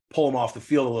you pull him off the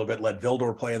field a little bit, let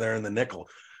Vildor play there in the nickel.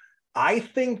 I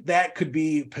think that could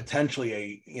be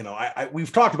potentially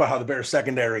we've talked about how the Bears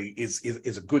secondary is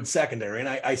a good secondary, and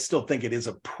I still think it is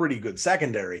a pretty good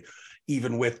secondary.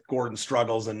 even with Gordon's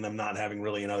struggles and them not having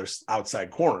really another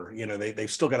outside corner.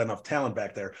 They've still got enough talent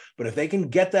back there, but if they can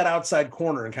get that outside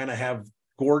corner and kind of have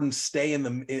Gordon stay in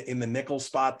the nickel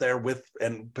spot there with,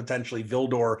 and potentially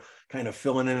Vildor kind of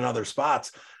filling in other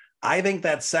spots, I think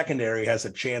that secondary has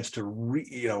a chance to,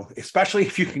 especially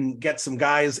if you can get some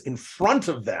guys in front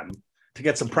of them to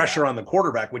get some pressure on the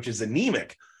quarterback, which is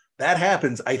anemic. That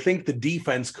happens. I think the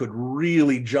defense could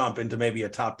really jump into maybe a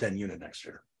top 10 unit next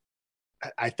year.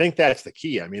 I think that's the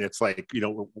key. I mean, it's like,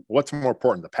 what's more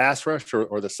important, the pass rush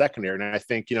or the secondary? And I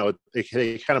think,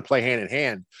 they kind of play hand in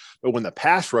hand. But when the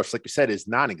pass rush, like you said, is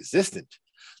non-existent,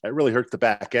 that really hurts the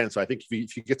back end. So I think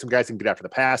if you get some guys that can get after the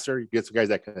passer, you get some guys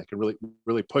that can really,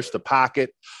 really push the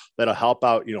pocket, that'll help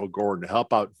out, Gordon, to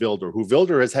help out Vildor, who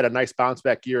Vildor has had a nice bounce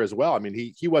back year as well. I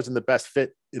mean, he wasn't the best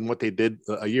fit in what they did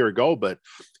a year ago, but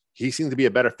he seems to be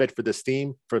a better fit for this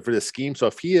team, for this scheme. So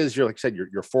if he is, like I said,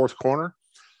 your fourth corner,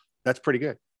 that's pretty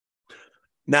good.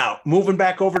 Now, moving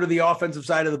back over to the offensive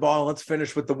side of the ball, let's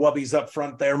finish with the Wubbies up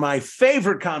front there. My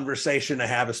favorite conversation to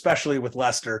have, especially with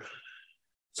Lester.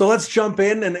 So let's jump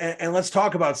in and let's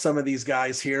talk about some of these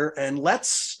guys here. And let's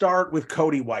start with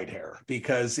Cody Whitehair,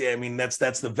 because, I mean, that's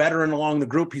the veteran along the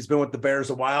group. He's been with the Bears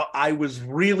a while. I was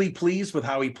really pleased with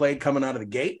how he played coming out of the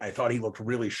gate. I thought he looked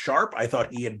really sharp. I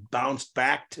thought he had bounced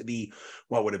back to the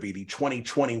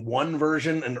 2021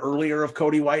 version and earlier of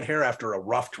Cody Whitehair after a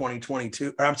rough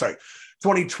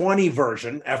 2020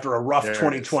 version after a rough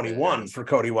 2021 for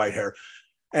Cody Whitehair.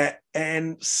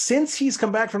 And since he's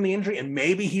come back from the injury, and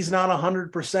maybe he's not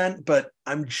 100%, but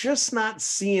I'm just not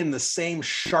seeing the same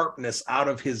sharpness out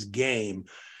of his game.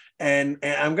 And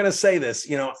I'm going to say this,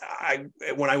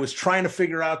 when I was trying to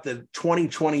figure out the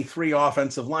 2023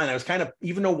 offensive line, I was kind of,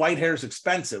 even though Whitehair's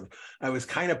expensive, I was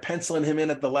kind of penciling him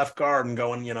in at the left guard and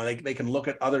going, they can look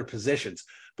at other positions.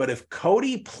 But if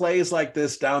Cody plays like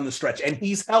this down the stretch, and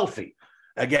he's healthy,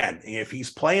 again, if he's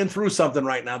playing through something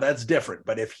right now, that's different.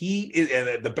 But if he is,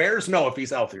 and the Bears know if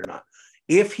he's healthy or not.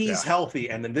 If he's healthy,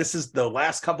 and then this is the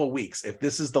last couple of weeks, if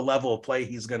this is the level of play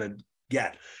he's going to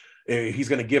get, he's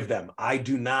going to give them, I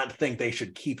do not think they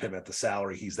should keep him at the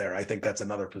salary he's there. I think that's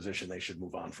another position they should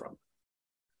move on from.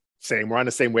 Same. We're on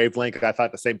the same wavelength. I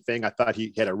thought the same thing. I thought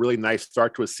he had a really nice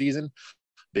start to his season.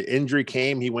 The injury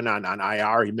came, he went on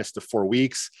IR, he missed the 4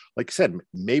 weeks. Like I said,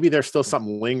 maybe there's still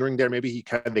something lingering there. Maybe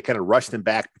they kind of rushed him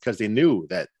back because they knew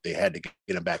that they had to get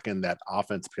him back in that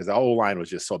offense because the whole line was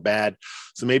just so bad.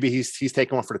 So maybe he's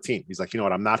taking one for the team. He's like,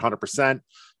 what, I'm not 100%.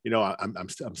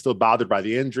 I'm still bothered by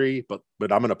the injury, but I'm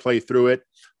going to play through it.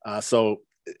 So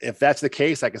if that's the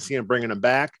case, I can see him bringing him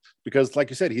back because, like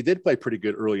you said, he did play pretty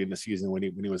good early in the season when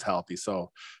he was healthy.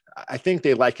 So I think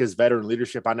they like his veteran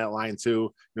leadership on that line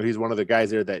too. He's one of the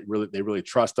guys there that they really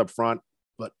trust up front,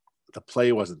 but the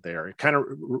play wasn't there. It kind of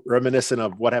reminiscent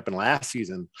of what happened last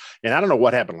season. And I don't know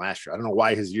what happened last year. I don't know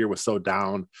why his year was so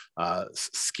down.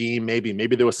 Scheme,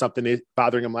 maybe there was something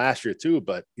bothering him last year too.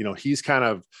 But he's kind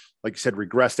of, like you said,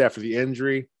 regressed after the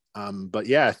injury. But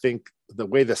yeah, I think the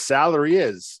way the salary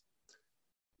is,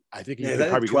 I think he's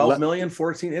probably 12 million,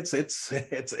 14. It's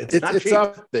not cheap.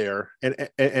 Up there.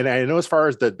 And I know as far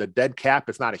as the dead cap,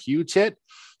 it's not a huge hit.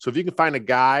 So if you can find a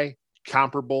guy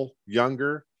comparable,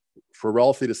 younger, for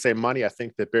relatively the same money, I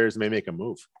think that Bears may make a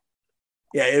move.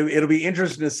 Yeah, it'll be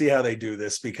interesting to see how they do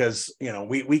this because,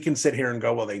 we can sit here and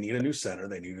go, well, they need a new center.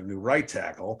 They need a new right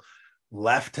tackle.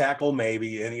 Left tackle,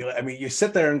 maybe. And you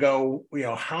sit there and go,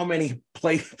 how many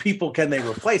people can they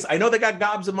replace? I know they got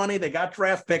gobs of money, they got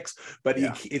draft picks, but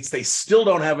they still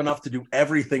don't have enough to do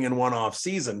everything in one off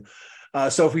season.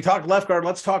 So if we talk left guard,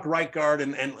 let's talk right guard,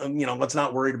 and let's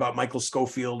not worry about Michael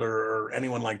Schofield or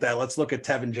anyone like that. Let's look at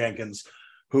Tevin Jenkins,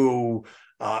 who,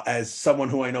 as someone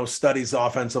who I know studies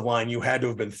offensive line, you had to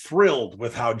have been thrilled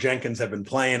with how Jenkins had been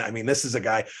playing. I mean, this is a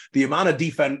guy, the amount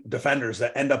of defenders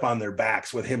that end up on their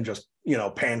backs with him just,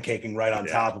 pancaking right on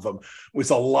top of them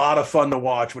was a lot of fun to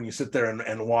watch when you sit there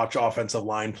and watch offensive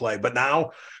line play. But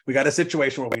now we got a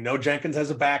situation where we know Jenkins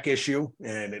has a back issue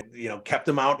and it, kept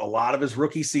him out a lot of his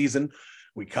rookie season.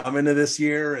 We come into this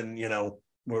year and,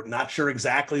 we're not sure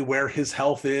exactly where his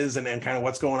health is and kind of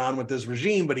what's going on with this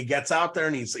regime, but he gets out there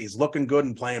and he's looking good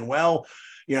and playing well.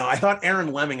 I thought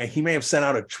Aaron Lemming, he may have sent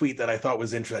out a tweet that I thought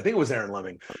was interesting. I think it was Aaron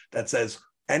Lemming that says,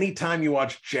 anytime you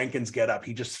watch Jenkins get up,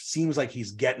 he just seems like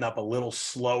he's getting up a little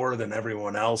slower than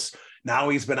everyone else. Now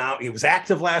he's been out. He was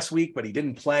active last week, but he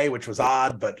didn't play, which was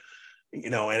odd, but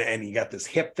and he got this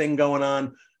hip thing going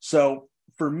on. So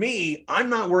for me, I'm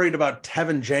not worried about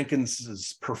Tevin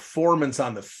Jenkins's performance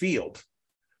on the field.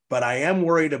 But I am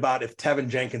worried about if Tevin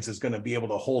Jenkins is going to be able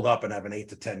to hold up and have an 8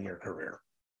 to 10 year career.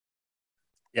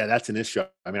 Yeah, that's an issue.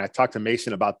 I mean, I talked to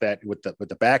Mason about that with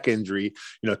the back injury.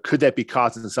 Could that be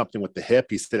causing something with the hip?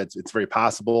 He said it's very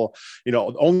possible.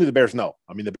 Only the Bears know.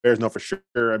 I mean, the Bears know for sure.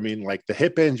 I mean, like the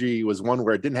hip injury was one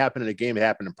where it didn't happen in a game; it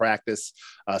happened in practice.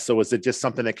 So was it just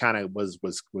something that kind of was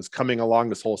coming along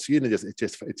this whole season? It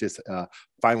just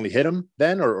finally hit him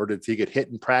then, or did he get hit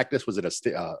in practice? Was it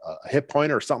a hip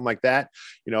pointer or something like that?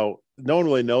 No one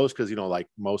really knows because like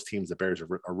most teams, the Bears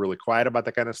are really quiet about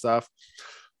that kind of stuff.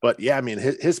 But yeah, I mean,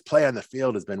 his play on the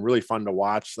field has been really fun to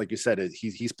watch. Like you said,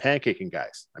 he's pancaking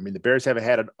guys. I mean, the Bears haven't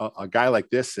had a guy like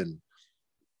this in,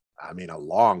 I mean, a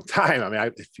long time. I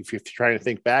mean, if you're trying to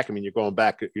think back, I mean, you're going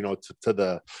back, to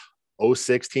the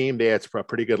 06 team. They had a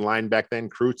pretty good line back then.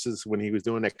 Kreutz is when he was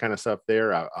doing that kind of stuff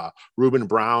there. Reuben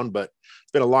Brown, but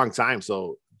it's been a long time.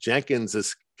 So Jenkins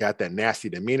has got that nasty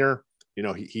demeanor.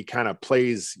 He kind of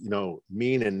plays,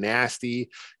 mean and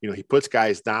nasty. He puts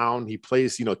guys down. He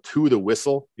plays, to the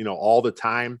whistle, all the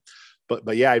time.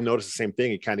 But yeah, I've noticed the same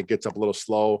thing. He kind of gets up a little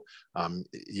slow.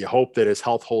 You hope that his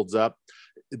health holds up.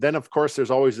 Then, of course,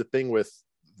 there's always the thing with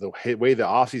the way the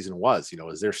offseason was.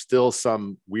 Is there still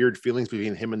some weird feelings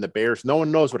between him and the Bears? No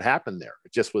one knows what happened there.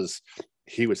 It just was.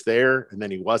 He was there and then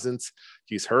he wasn't.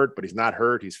 He's hurt, but he's not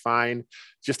hurt. He's fine.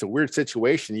 Just a weird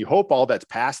situation. You hope all that's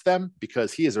past them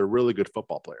because he is a really good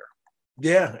football player.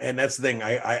 Yeah, and that's the thing.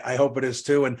 I hope it is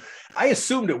too. And I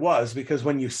assumed it was because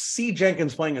when you see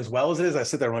Jenkins playing as well as it is, I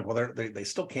sit there and I'm like, well, they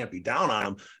still can't be down on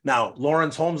him. Now,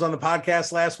 Lawrence Holmes on the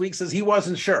podcast last week says he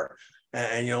wasn't sure.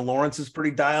 And Lawrence is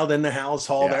pretty dialed into Hal's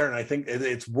Hall there. And I think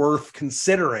it's worth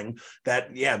considering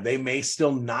that, they may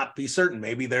still not be certain.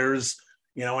 Maybe there's,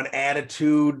 an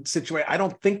attitude situation. I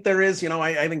don't think there is,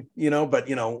 I think, but,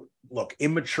 look,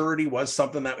 immaturity was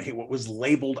something that was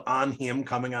labeled on him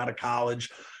coming out of college.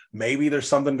 Maybe there's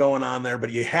something going on there,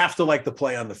 but you have to like the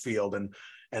play on the field. And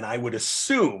I would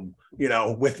assume,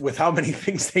 with how many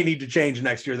things they need to change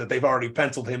next year, that they've already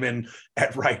penciled him in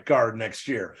at right guard next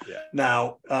year. Yeah.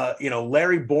 Now,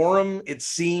 Larry Borom, it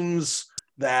seems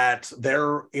that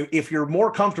if you're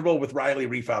more comfortable with Riley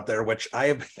Reif out there, which I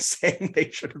have been saying they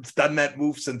should have done that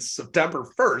move since September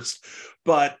 1st,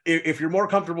 but if you're more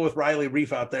comfortable with Riley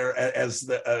Reif out there as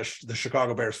the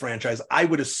Chicago Bears franchise, I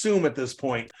would assume at this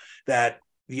point that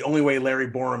the only way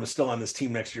Larry Borom is still on this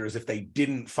team next year is if they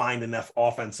didn't find enough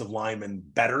offensive linemen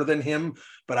better than him.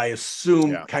 But I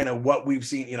assume kind of what we've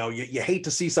seen, you hate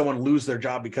to see someone lose their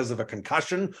job because of a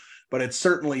concussion, but it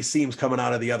certainly seems coming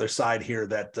out of the other side here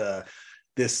that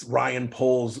this Ryan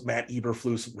Poles, Matt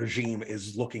Eberflus regime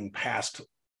is looking past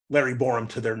Larry Borom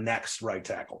to their next right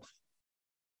tackle.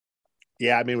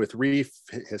 Yeah, I mean, with Reif,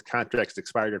 his contract's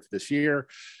expired for this year.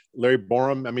 Larry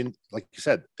Borom, I mean, like you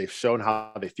said, they've shown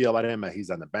how they feel about him. He's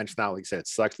on the bench now. Like you said, it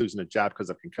sucks losing a job because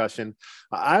of concussion.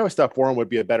 I always thought Borom would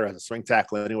be a better as a swing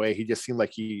tackle anyway. He just seemed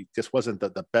like he just wasn't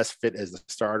the best fit as the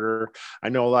starter. I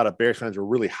know a lot of Bears fans were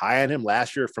really high on him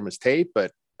last year from his tape,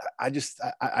 but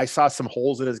I saw some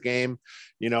holes in his game.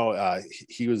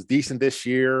 He was decent this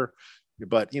year,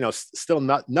 but still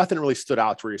nothing really stood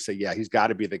out to where you say, yeah, he's got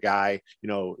to be the guy.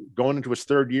 Going into his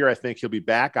third year, I think he'll be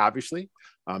back. Obviously,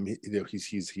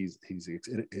 his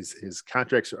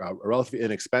contracts are relatively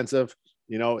inexpensive.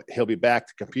 He'll be back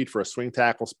to compete for a swing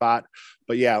tackle spot.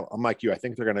 But yeah, I'm like you. I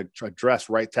think they're going to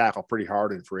address right tackle pretty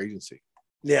hard in free agency.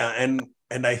 Yeah, and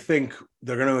I think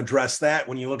they're going to address that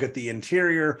when you look at the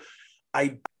interior.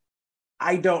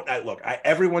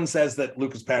 Everyone says that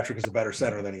Lucas Patrick is a better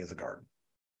center than he is a guard.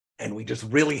 And we just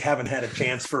really haven't had a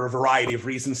chance for a variety of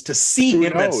reasons to see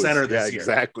him at center this year.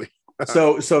 Exactly.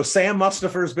 So Sam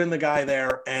Mustipher's been the guy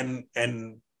there. And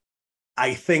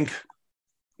I think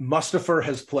Mustipher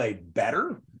has played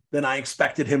better than I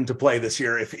expected him to play this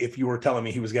year. If you were telling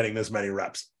me he was getting this many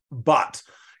reps, but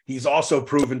he's also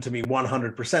proven to me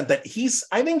 100% that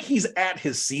I think he's at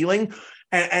his ceiling.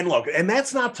 And look, and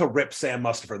that's not to rip Sam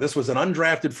Mustipher. This was an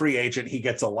undrafted free agent. He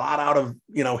gets a lot out of,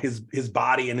 his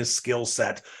body and his skill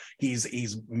set. He's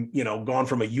gone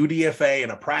from a UDFA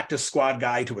and a practice squad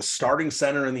guy to a starting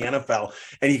center in the NFL.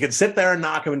 And you can sit there and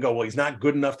knock him and go, well, he's not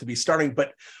good enough to be starting.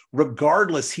 But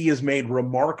regardless, he has made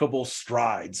remarkable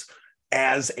strides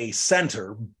as a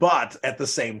center. But at the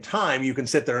same time, you can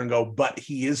sit there and go, but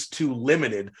he is too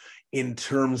limited in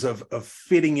terms of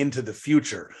fitting into the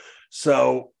future.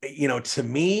 So, to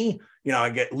me, I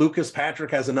get Lucas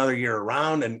Patrick has another year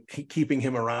around, and keeping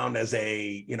him around as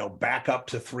a, backup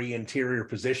to 3 interior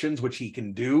positions, which he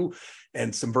can do,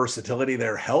 and some versatility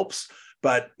there helps.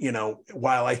 But,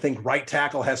 while I think right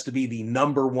tackle has to be the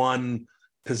number one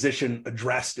position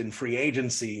addressed in free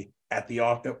agency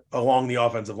along the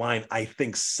offensive line, I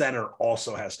think center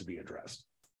also has to be addressed.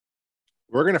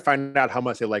 We're going to find out how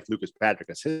much they like Lucas Patrick,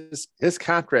 because his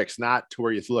contract's not to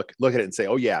where you look at it and say,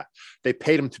 oh yeah, they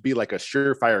paid him to be like a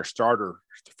surefire starter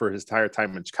for his entire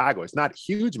time in Chicago. It's not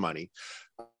huge money.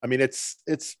 I mean, it's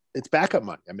backup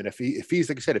money. I mean, if he's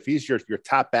like I said, if he's your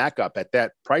top backup at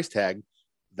that price tag,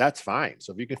 that's fine.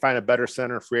 So if you can find a better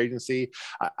center free agency,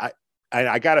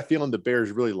 I got a feeling the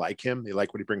Bears really like him. They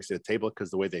like what he brings to the table,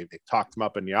 because the way they talked him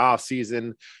up in the off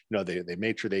season, they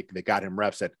made sure they got him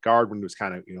reps at guard when he was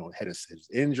kind of, had his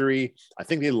injury. I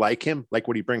think they like him, like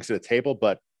what he brings to the table,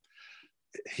 but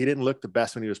he didn't look the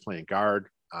best when he was playing guard.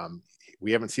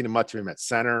 We haven't seen much of him at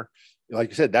center. Like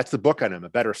you said, that's the book on him, a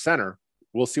better center.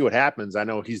 We'll see what happens. I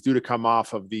know he's due to come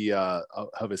off of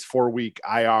of his 4-week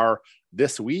IR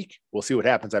this week. We'll see what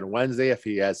happens on Wednesday if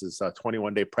he has his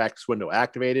 21-day practice window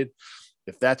activated.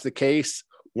 If that's the case,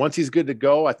 once he's good to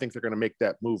go, I think they're going to make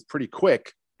that move pretty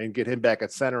quick and get him back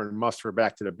at center and Musfer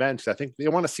back to the bench. I think they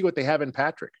want to see what they have in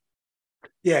Patrick.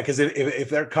 Yeah, because if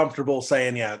they're comfortable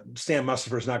saying, yeah, Stan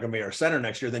Musfer is not going to be our center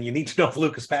next year, then you need to know if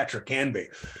Lucas Patrick can be.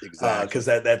 Exactly. Because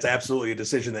that's absolutely a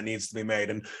decision that needs to be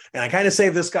made. And I kind of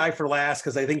saved this guy for last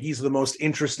because I think he's the most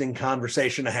interesting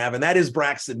conversation to have, and that is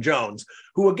Braxton Jones,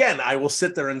 who, again, I will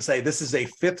sit there and say this is a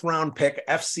 5th-round pick,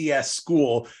 FCS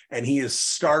school, and he is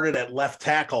started at left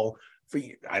tackle.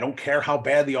 I don't care how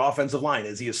bad the offensive line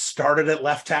is. He has started at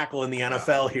left tackle in the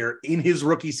NFL here in his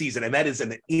rookie season, and that is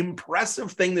an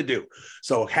impressive thing to do.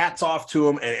 So hats off to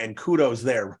him and kudos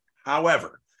there.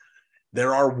 However,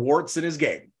 there are warts in his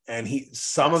game, and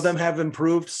some of them have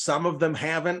improved, some of them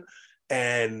haven't.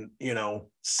 And,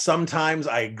 sometimes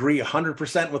I agree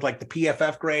 100% with like the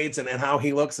PFF grades and how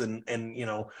he looks. And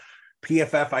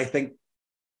PFF, I think,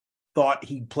 thought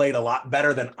he played a lot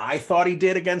better than I thought he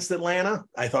did against Atlanta.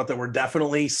 I thought there were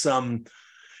definitely some,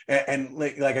 and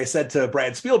like I said to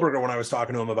Brad Spielberger when I was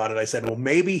talking to him about it, I said, well,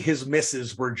 maybe his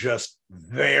misses were just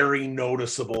very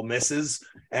noticeable misses.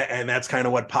 And that's kind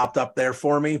of what popped up there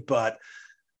for me. But,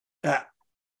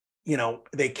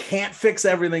 they can't fix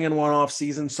everything in one off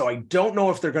season. So I don't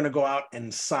know if they're going to go out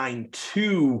and sign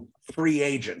 2 free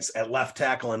agents at left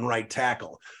tackle and right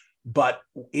tackle. But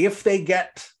if they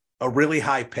get a really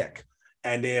high pick,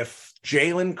 and if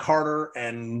Jalen Carter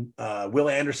and Will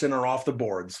Anderson are off the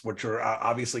boards, which are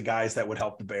obviously guys that would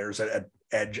help the Bears at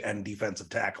edge and defensive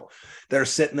tackle, they're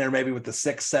sitting there maybe with the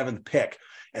 6th, 7th pick,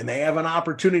 and they have an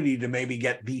opportunity to maybe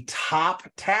get the top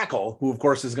tackle, who of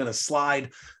course is going to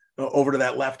slide over to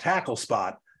that left tackle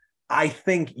spot. I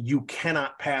think you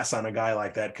cannot pass on a guy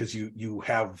like that, because you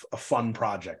have a fun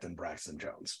project in Braxton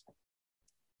Jones.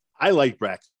 I like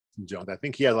Braxton Jones. I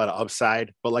think he has a lot of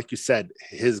upside, but like you said,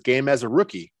 his game as a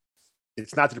rookie,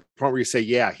 it's not to the point where you say,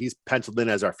 yeah, he's penciled in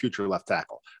as our future left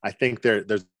tackle. I think there's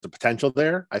the potential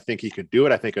there. I think he could do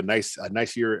it. I think a nice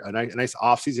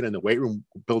off season in the weight room,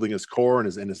 building his core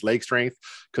and his leg strength,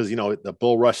 because the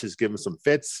bull rush has given some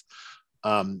fits.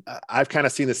 I've kind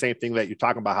of seen the same thing that you're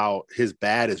talking about, how his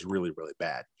bad is really, really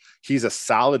bad. He's a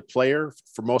solid player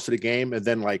for most of the game, and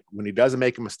then like when he doesn't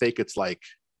make a mistake, it's like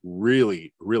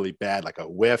really, really bad, like a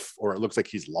whiff, or it looks like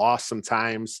he's lost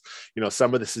sometimes.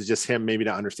 Some of this is just him maybe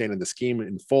not understanding the scheme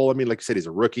in full. I mean, like I said, he's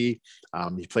a rookie.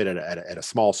 He played at a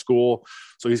small school,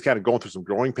 so he's kind of going through some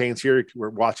growing pains here. We're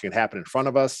watching it happen in front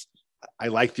of us. I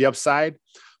like the upside,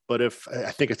 but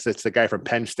I think it's the guy from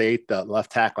Penn State, the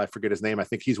left tackle, I forget his name. I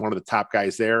think he's one of the top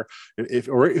guys there.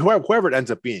 Or whoever it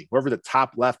ends up being, whoever the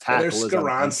top left tackle is. There's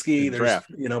Skoronski, there's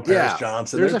Paris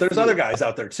Johnson. There's other guys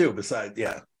out there too. Besides,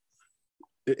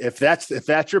 if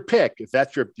that's your pick, if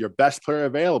that's your best player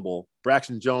available,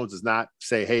 Braxton Jones does not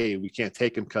say, hey, we can't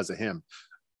take him because of him.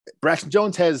 Braxton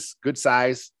Jones has good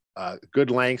size,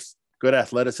 good length, good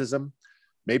athleticism.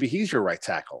 Maybe he's your right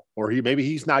tackle, or maybe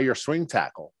he's now your swing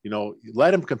tackle.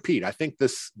 Let him compete. I think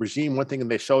this regime, one thing that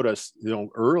they showed us,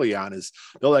 early on, is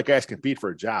they'll let guys compete for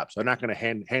a job. So they're not going to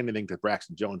hand anything to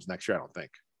Braxton Jones next year, I don't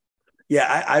think.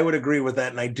 Yeah, I would agree with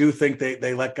that. And I do think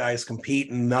they let guys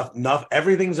compete, and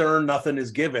everything's earned, nothing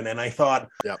is given. And I thought,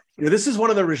 this is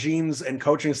one of the regimes and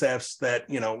coaching staffs that,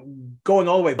 going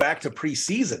all the way back to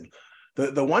preseason,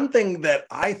 the one thing that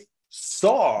I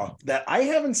saw that I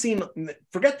haven't seen,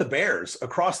 forget the Bears,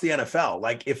 across the NFL,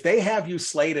 like if they have you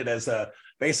slated as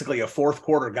basically a 4th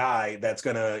quarter guy that's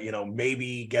going to,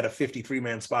 maybe get a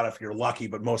 53-man spot if you're lucky,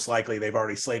 but most likely they've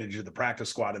already slated you to the practice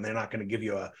squad and they're not going to give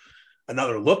you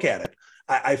another look at it.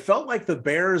 I felt like the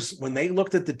Bears, when they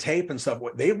looked at the tape and stuff,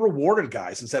 they rewarded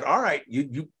guys and said, all right,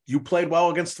 you played well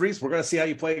against 3s. We're going to see how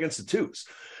you play against the 2s.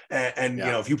 And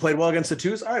if you played well against the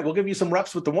 2s, all right, we'll give you some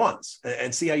reps with the 1s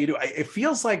and see how you do. It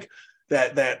feels like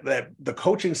that the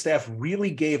coaching staff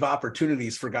really gave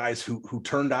opportunities for guys who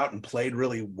turned out and played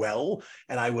really well.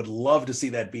 And I would love to see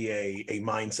that be a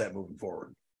mindset moving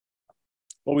forward.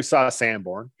 Well, we saw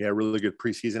Sanborn. He had a really good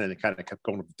preseason, and it kind of kept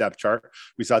going with the depth chart.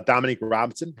 We saw Dominique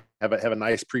Robinson have a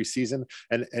nice preseason,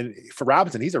 and for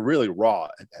Robinson, he's a really raw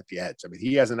at the edge. I mean,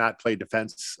 he has not played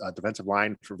defensive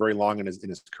line for very long in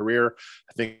his career.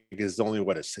 I think it's only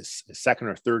his second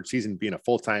or third season being a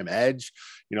full-time edge,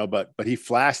 but he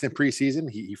flashed in preseason.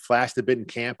 He flashed a bit in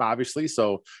camp, obviously.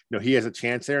 So, he has a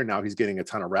chance there. Now he's getting a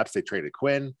ton of reps. They traded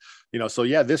Quinn, so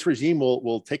yeah, this regime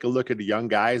will take a look at the young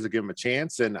guys to give them a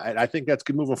chance. And I think that's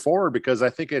good moving forward, because I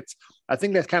think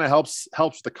that kind of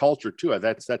helps the culture too.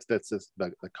 That's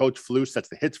the coach Flus. That's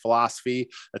the Hits philosophy.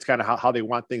 That's kind of how they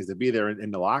want things to be there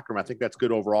in the locker room. I think that's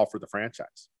good overall for the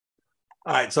franchise.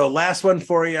 All right. So last one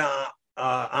for you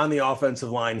on the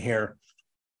offensive line here.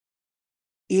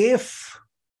 If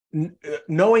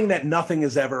knowing that nothing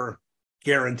is ever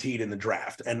guaranteed in the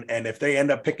draft, and if they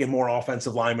end up picking more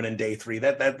offensive linemen in day 3,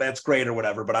 that's great or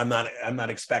whatever, but I'm not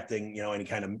expecting any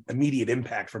kind of immediate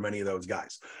impact from any of those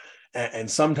guys.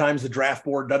 And sometimes the draft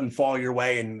board doesn't fall your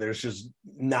way, and there's just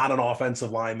not an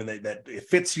offensive lineman that it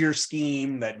fits your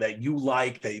scheme, that you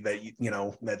like,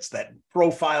 that's that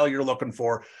profile you're looking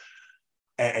for,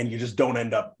 and you just don't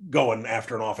end up going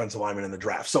after an offensive lineman in the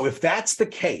draft. So if that's the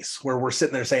case, where we're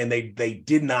sitting there saying they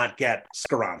did not get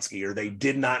Skoronski, or they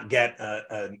did not get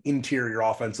an interior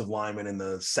offensive lineman in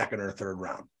the second or third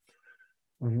round,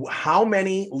 how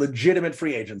many legitimate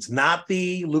free agents, not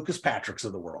the Lucas Patricks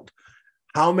of the world,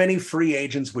 how many free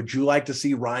agents would you like to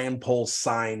see Ryan Poles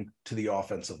sign to the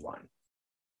offensive line?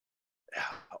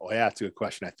 Oh yeah, that's a good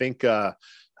question. I think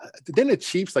then the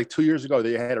Chiefs, like 2 years ago,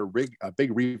 they had a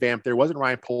big revamp. There wasn't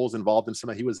Ryan Poles involved in some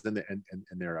of. He was in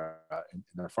their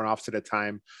front office at the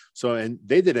time. So, and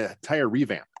they did an entire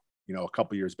revamp, a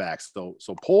couple years back. So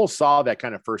Poles saw that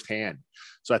kind of firsthand.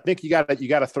 So I think you got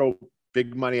to throw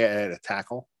big money at a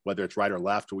tackle, whether it's right or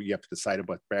left. Or you have to decide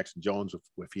about Braxton Jones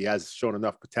if he has shown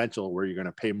enough potential where you're going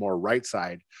to pay more right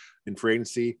side in free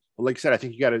agency. But like I said, I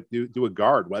think you got to do a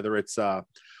guard, whether it's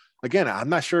again, I'm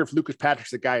not sure if Lucas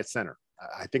Patrick's the guy at center.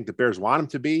 I think the Bears want him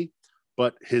to be,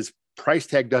 but his price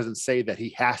tag doesn't say that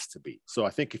he has to be. So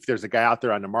I think if there's a guy out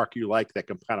there on the market you like that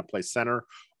can kind of play center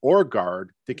or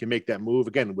guard, they can make that move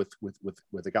again with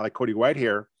a guy like Cody White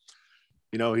here.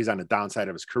 He's on the downside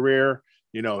of his career,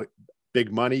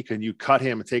 big money. Can you cut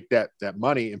him and take that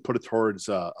money and put it towards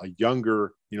a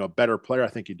younger, better player? I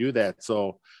think you do that.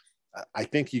 So I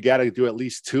think you got to do at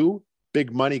least 2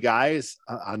 big money guys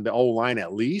on the O line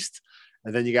at least.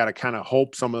 And then you got to kind of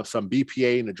hope some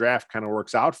BPA in the draft kind of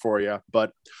works out for you.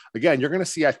 But again, you're going to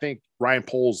see, I think, Ryan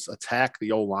Poles attack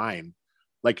the O line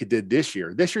like he did this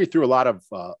year. This year he threw a lot of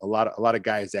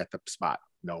guys at the spot,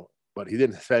 but he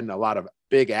didn't spend a lot of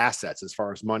big assets as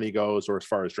far as money goes or as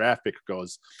far as draft pick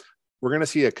goes. We're going to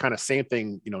see a kind of same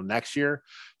thing, next year.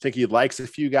 I think he likes a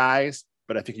few guys,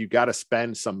 but I think you got to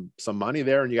spend some money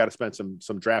there, and you got to spend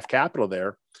some draft capital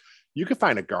there. You can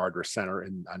find a guard or center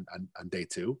on day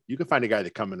 2. You can find a guy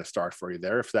that come in to start for you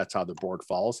there if that's how the board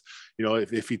falls.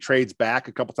 If he trades back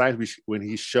a couple times when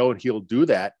he's shown he'll do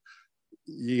that,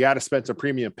 you got to spend some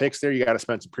premium picks there. You got to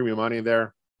spend some premium money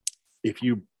there. If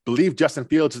you believe Justin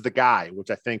Fields is the guy,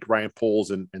 which I think Ryan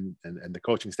Poles and the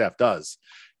coaching staff does,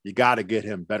 you got to get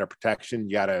him better protection.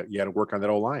 You got to work on that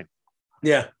O-line.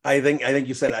 Yeah, I think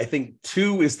you said, I think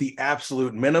 2 is the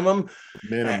absolute minimum.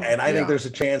 And I think there's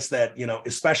a chance that,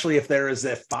 especially if there is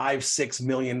a $5-6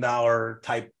 million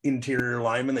type interior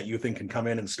lineman that you think can come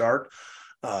in and start,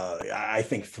 I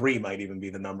think 3 might even be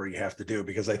the number you have to do,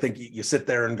 because I think you sit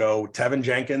there and go Tevin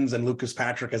Jenkins and Lucas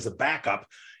Patrick as a backup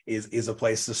is a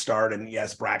place to start. And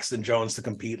yes, Braxton Jones to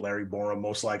compete, Larry Borum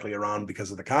most likely around because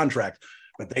of the contract,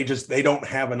 but they don't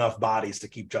have enough bodies to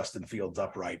keep Justin Fields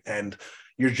upright. And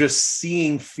you're just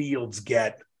seeing Fields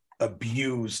get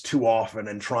abused too often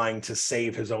and trying to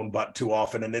save his own butt too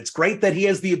often. And it's great that he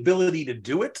has the ability to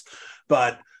do it,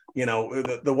 but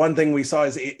the one thing we saw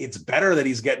is it's better that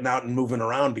he's getting out and moving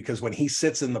around, because when he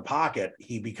sits in the pocket,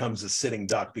 he becomes a sitting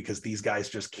duck, because these guys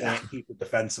just can't keep the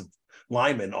defensive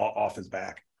lineman off his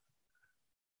back.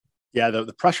 Yeah,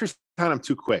 the pressure's on him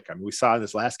too quick. I mean, we saw in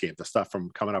this last game the stuff from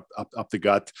coming up the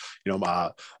gut.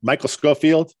 Michael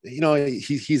Schofield.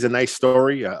 He's a nice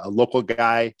story, a local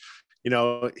guy.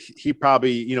 He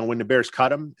probably when the Bears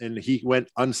cut him, and he went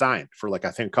unsigned for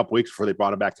I think a couple weeks before they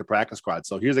brought him back to practice squad.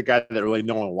 So here's a guy that really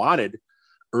no one wanted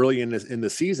early in the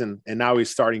season, and now he's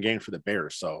starting game for the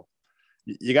Bears. So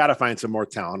you got to find some more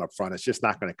talent up front. It's just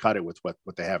not going to cut it with what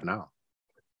they have now.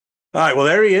 All right, well,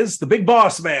 there he is, the big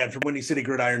boss man from Windy City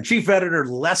Gridiron, chief editor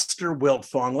Lester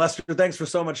Wiltfong. Lester, thanks for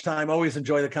so much time. Always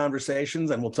enjoy the conversations,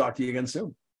 and we'll talk to you again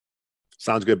soon.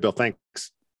 Sounds good, Bill.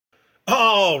 Thanks.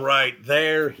 All right,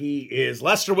 there he is.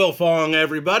 Lester Wiltfong,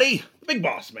 everybody. The big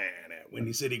boss man at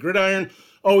Windy City Gridiron.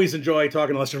 Always enjoy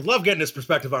talking to Lester. Love getting his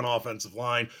perspective on offensive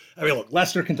line. I mean, look,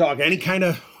 Lester can talk any kind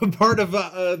of part of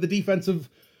the defensive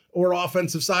or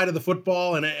offensive side of the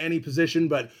football in any position,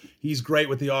 but he's great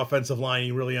with the offensive line.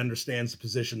 He really understands the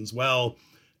positions well,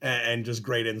 and just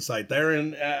great insight there.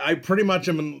 And I pretty much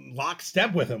am in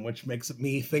lockstep with him, which makes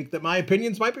me think that my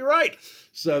opinions might be right.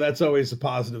 So that's always a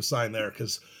positive sign there,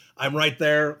 because I'm right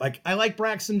there. Like, I like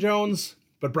Braxton Jones,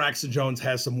 but Braxton Jones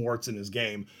has some warts in his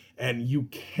game, and you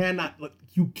cannot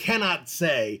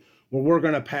say, well,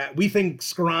 we think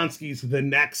Skoronski's the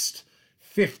next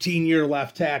 15-year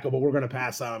left tackle, but we're going to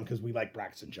pass on him because we like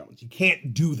Braxton Jones. You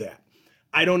can't do that.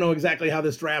 I don't know exactly how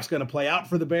this draft's going to play out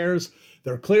for the Bears.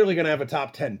 They're clearly going to have a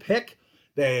top 10 pick.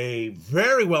 They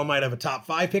very well might have a top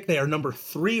 5 pick. They are number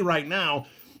 3 right now.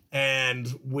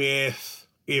 And with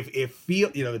if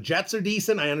the Jets are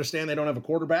decent, I understand they don't have a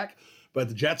quarterback, but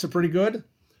the Jets are pretty good.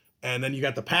 And then you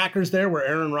got the Packers there, where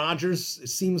Aaron Rodgers, it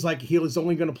seems like he is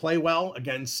only going to play well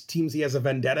against teams he has a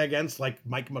vendetta against, like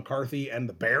Mike McCarthy and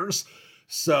the Bears.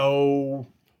 So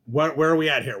where are we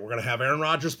at here? We're going to have Aaron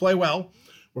Rodgers play well.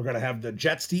 We're going to have the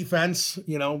Jets defense,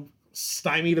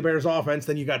 stymie the Bears offense.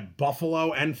 Then you got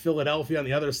Buffalo and Philadelphia on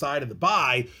the other side of the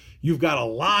bye. You've got a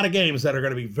lot of games that are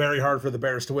going to be very hard for the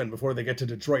Bears to win before they get to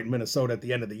Detroit and Minnesota at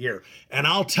the end of the year. And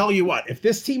I'll tell you what, if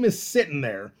this team is sitting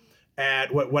there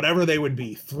at whatever they would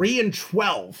be,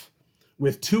 3-12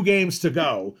 with 2 games to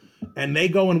go, and they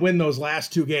go and win those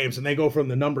last 2 games, and they go from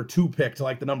the number 2 pick to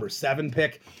like the number 7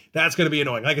 pick, that's going to be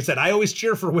annoying. Like I said, I always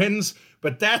cheer for wins,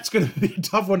 but that's going to be a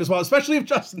tough one as well, especially if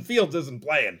Justin Fields isn't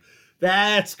playing.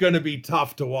 That's going to be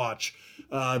tough to watch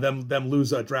them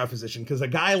lose a draft position, because a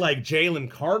guy like Jalen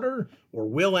Carter or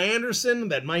Will Anderson,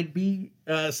 that might be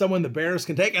someone the Bears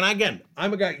can take. And again,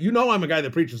 I'm a guy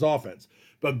that preaches offense,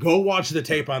 but go watch the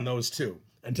tape on those 2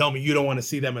 and tell me you don't want to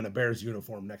see them in a Bears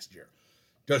uniform next year.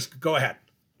 Just go ahead,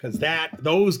 because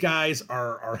those guys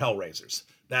are hellraisers.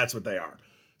 That's what they are.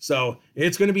 So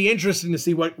it's going to be interesting to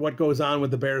see what goes on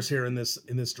with the Bears here in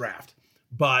this draft.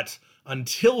 But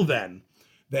until then,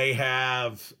 they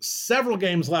have several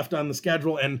games left on the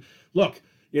schedule. And look,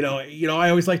 I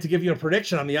always like to give you a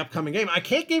prediction on the upcoming game. I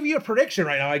can't give you a prediction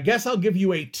right now. I guess I'll give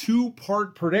you a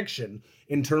 2-part prediction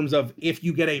in terms of if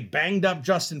you get a banged up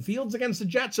Justin Fields against the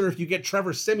Jets, or if you get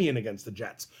Trevor Siemian against the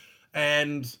Jets.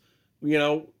 And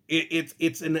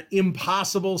it's an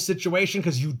impossible situation,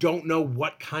 because you don't know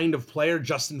what kind of player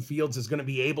Justin Fields is going to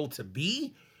be able to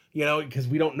be, because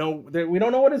we don't know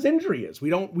what his injury is. We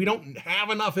don't have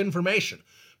enough information.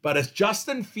 But as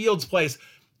Justin Fields plays,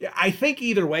 I think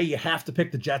either way you have to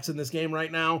pick the Jets in this game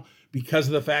right now, because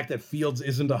of the fact that Fields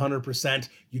isn't 100%.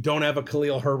 You don't have a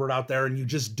Khalil Herbert out there, and you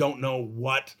just don't know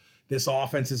what this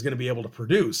offense is going to be able to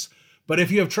produce. But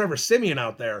if you have Trevor Siemian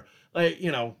out there,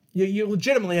 you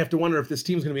legitimately have to wonder if this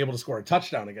team's going to be able to score a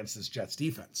touchdown against this Jets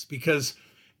defense, because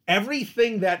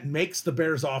everything that makes the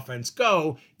Bears offense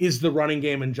go is the running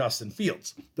game and Justin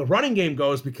Fields. The running game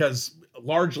goes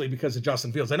largely because of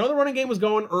Justin Fields. I know the running game was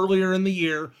going earlier in the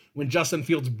year when Justin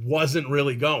Fields wasn't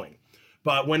really going.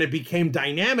 But when it became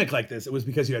dynamic like this, it was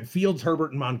because you had Fields,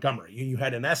 Herbert, and Montgomery. You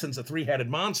had, in essence, a 3-headed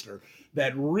monster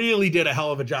that really did a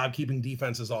hell of a job keeping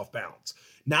defenses off balance.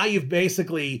 Now you've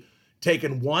basically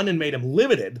taken one and made him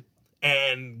limited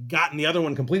and gotten the other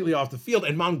one completely off the field.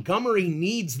 And Montgomery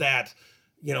needs that,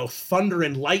 thunder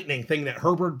and lightning thing that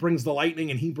Herbert brings the lightning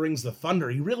and he brings the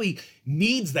thunder. He really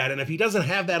needs that. And if he doesn't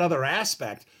have that other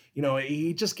aspect,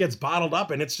 he just gets bottled up,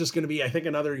 and it's just going to be, I think,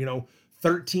 another,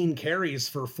 13 carries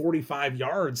for 45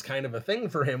 yards kind of a thing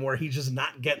for him, where he's just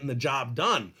not getting the job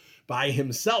done by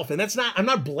himself. And I'm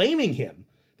not blaming him.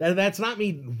 That's not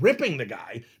me ripping the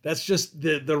guy. That's just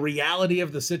the reality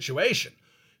of the situation.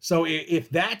 So if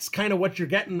that's kind of what you're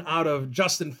getting out of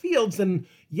Justin Fields, then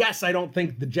yes, I don't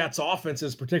think the Jets offense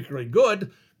is particularly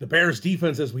good. The Bears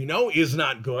defense, as we know, is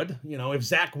not good. If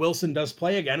Zach Wilson does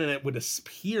play again, and it would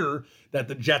appear that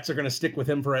the Jets are going to stick with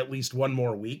him for at least one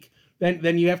more week,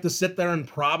 then you have to sit there and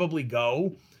probably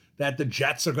go that the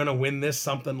Jets are going to win this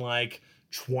something like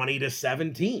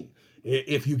 20-17.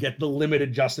 If you get the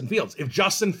limited Justin Fields.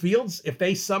 If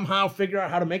they somehow figure out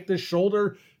how to make this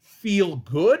shoulder feel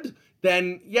good,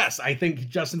 then yes, I think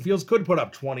Justin Fields could put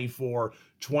up 24,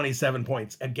 27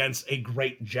 points against a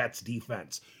great Jets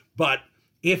defense. But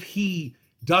if he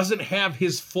doesn't have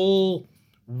his full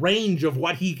range of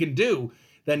what he can do,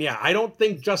 then yeah, I don't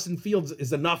think Justin Fields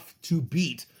is enough to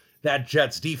beat that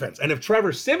Jets defense. And if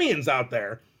Trevor Siemian's out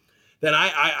there, then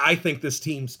I think this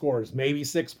team scores maybe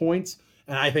 6 points.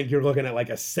 And I think you're looking at like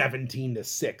a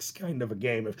 17-6 kind of a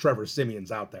game if Trevor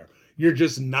Siemian's out there. You're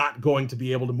just not going to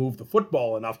be able to move the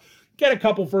football enough. Get a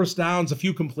couple first downs, a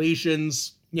few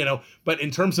completions, but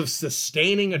in terms of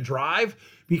sustaining a drive,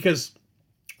 because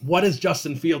what has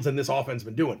Justin Fields and this offense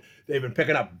been doing? They've been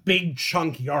picking up big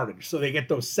chunk yardage. So they get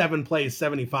those 7 plays,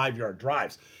 75-yard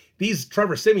drives. These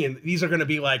Trevor Siemian, these are going to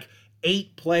be like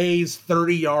 8 plays,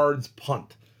 30 yards,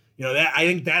 punt. I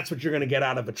think that's what you're going to get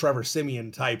out of a Trevor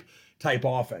Siemian type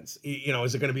offense.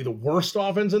 Is it going to be the worst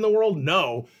offense in the world?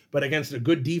 No, but against a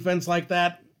good defense like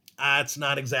that, it's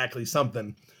not exactly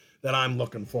something that I'm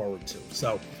looking forward to.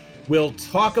 So we'll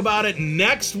talk about it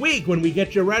next week when we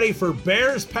get you ready for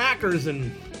Bears, Packers,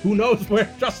 and who knows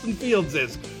where Justin Fields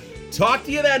is. Talk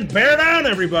to you then. Bear down,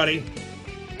 everybody.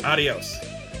 Adios.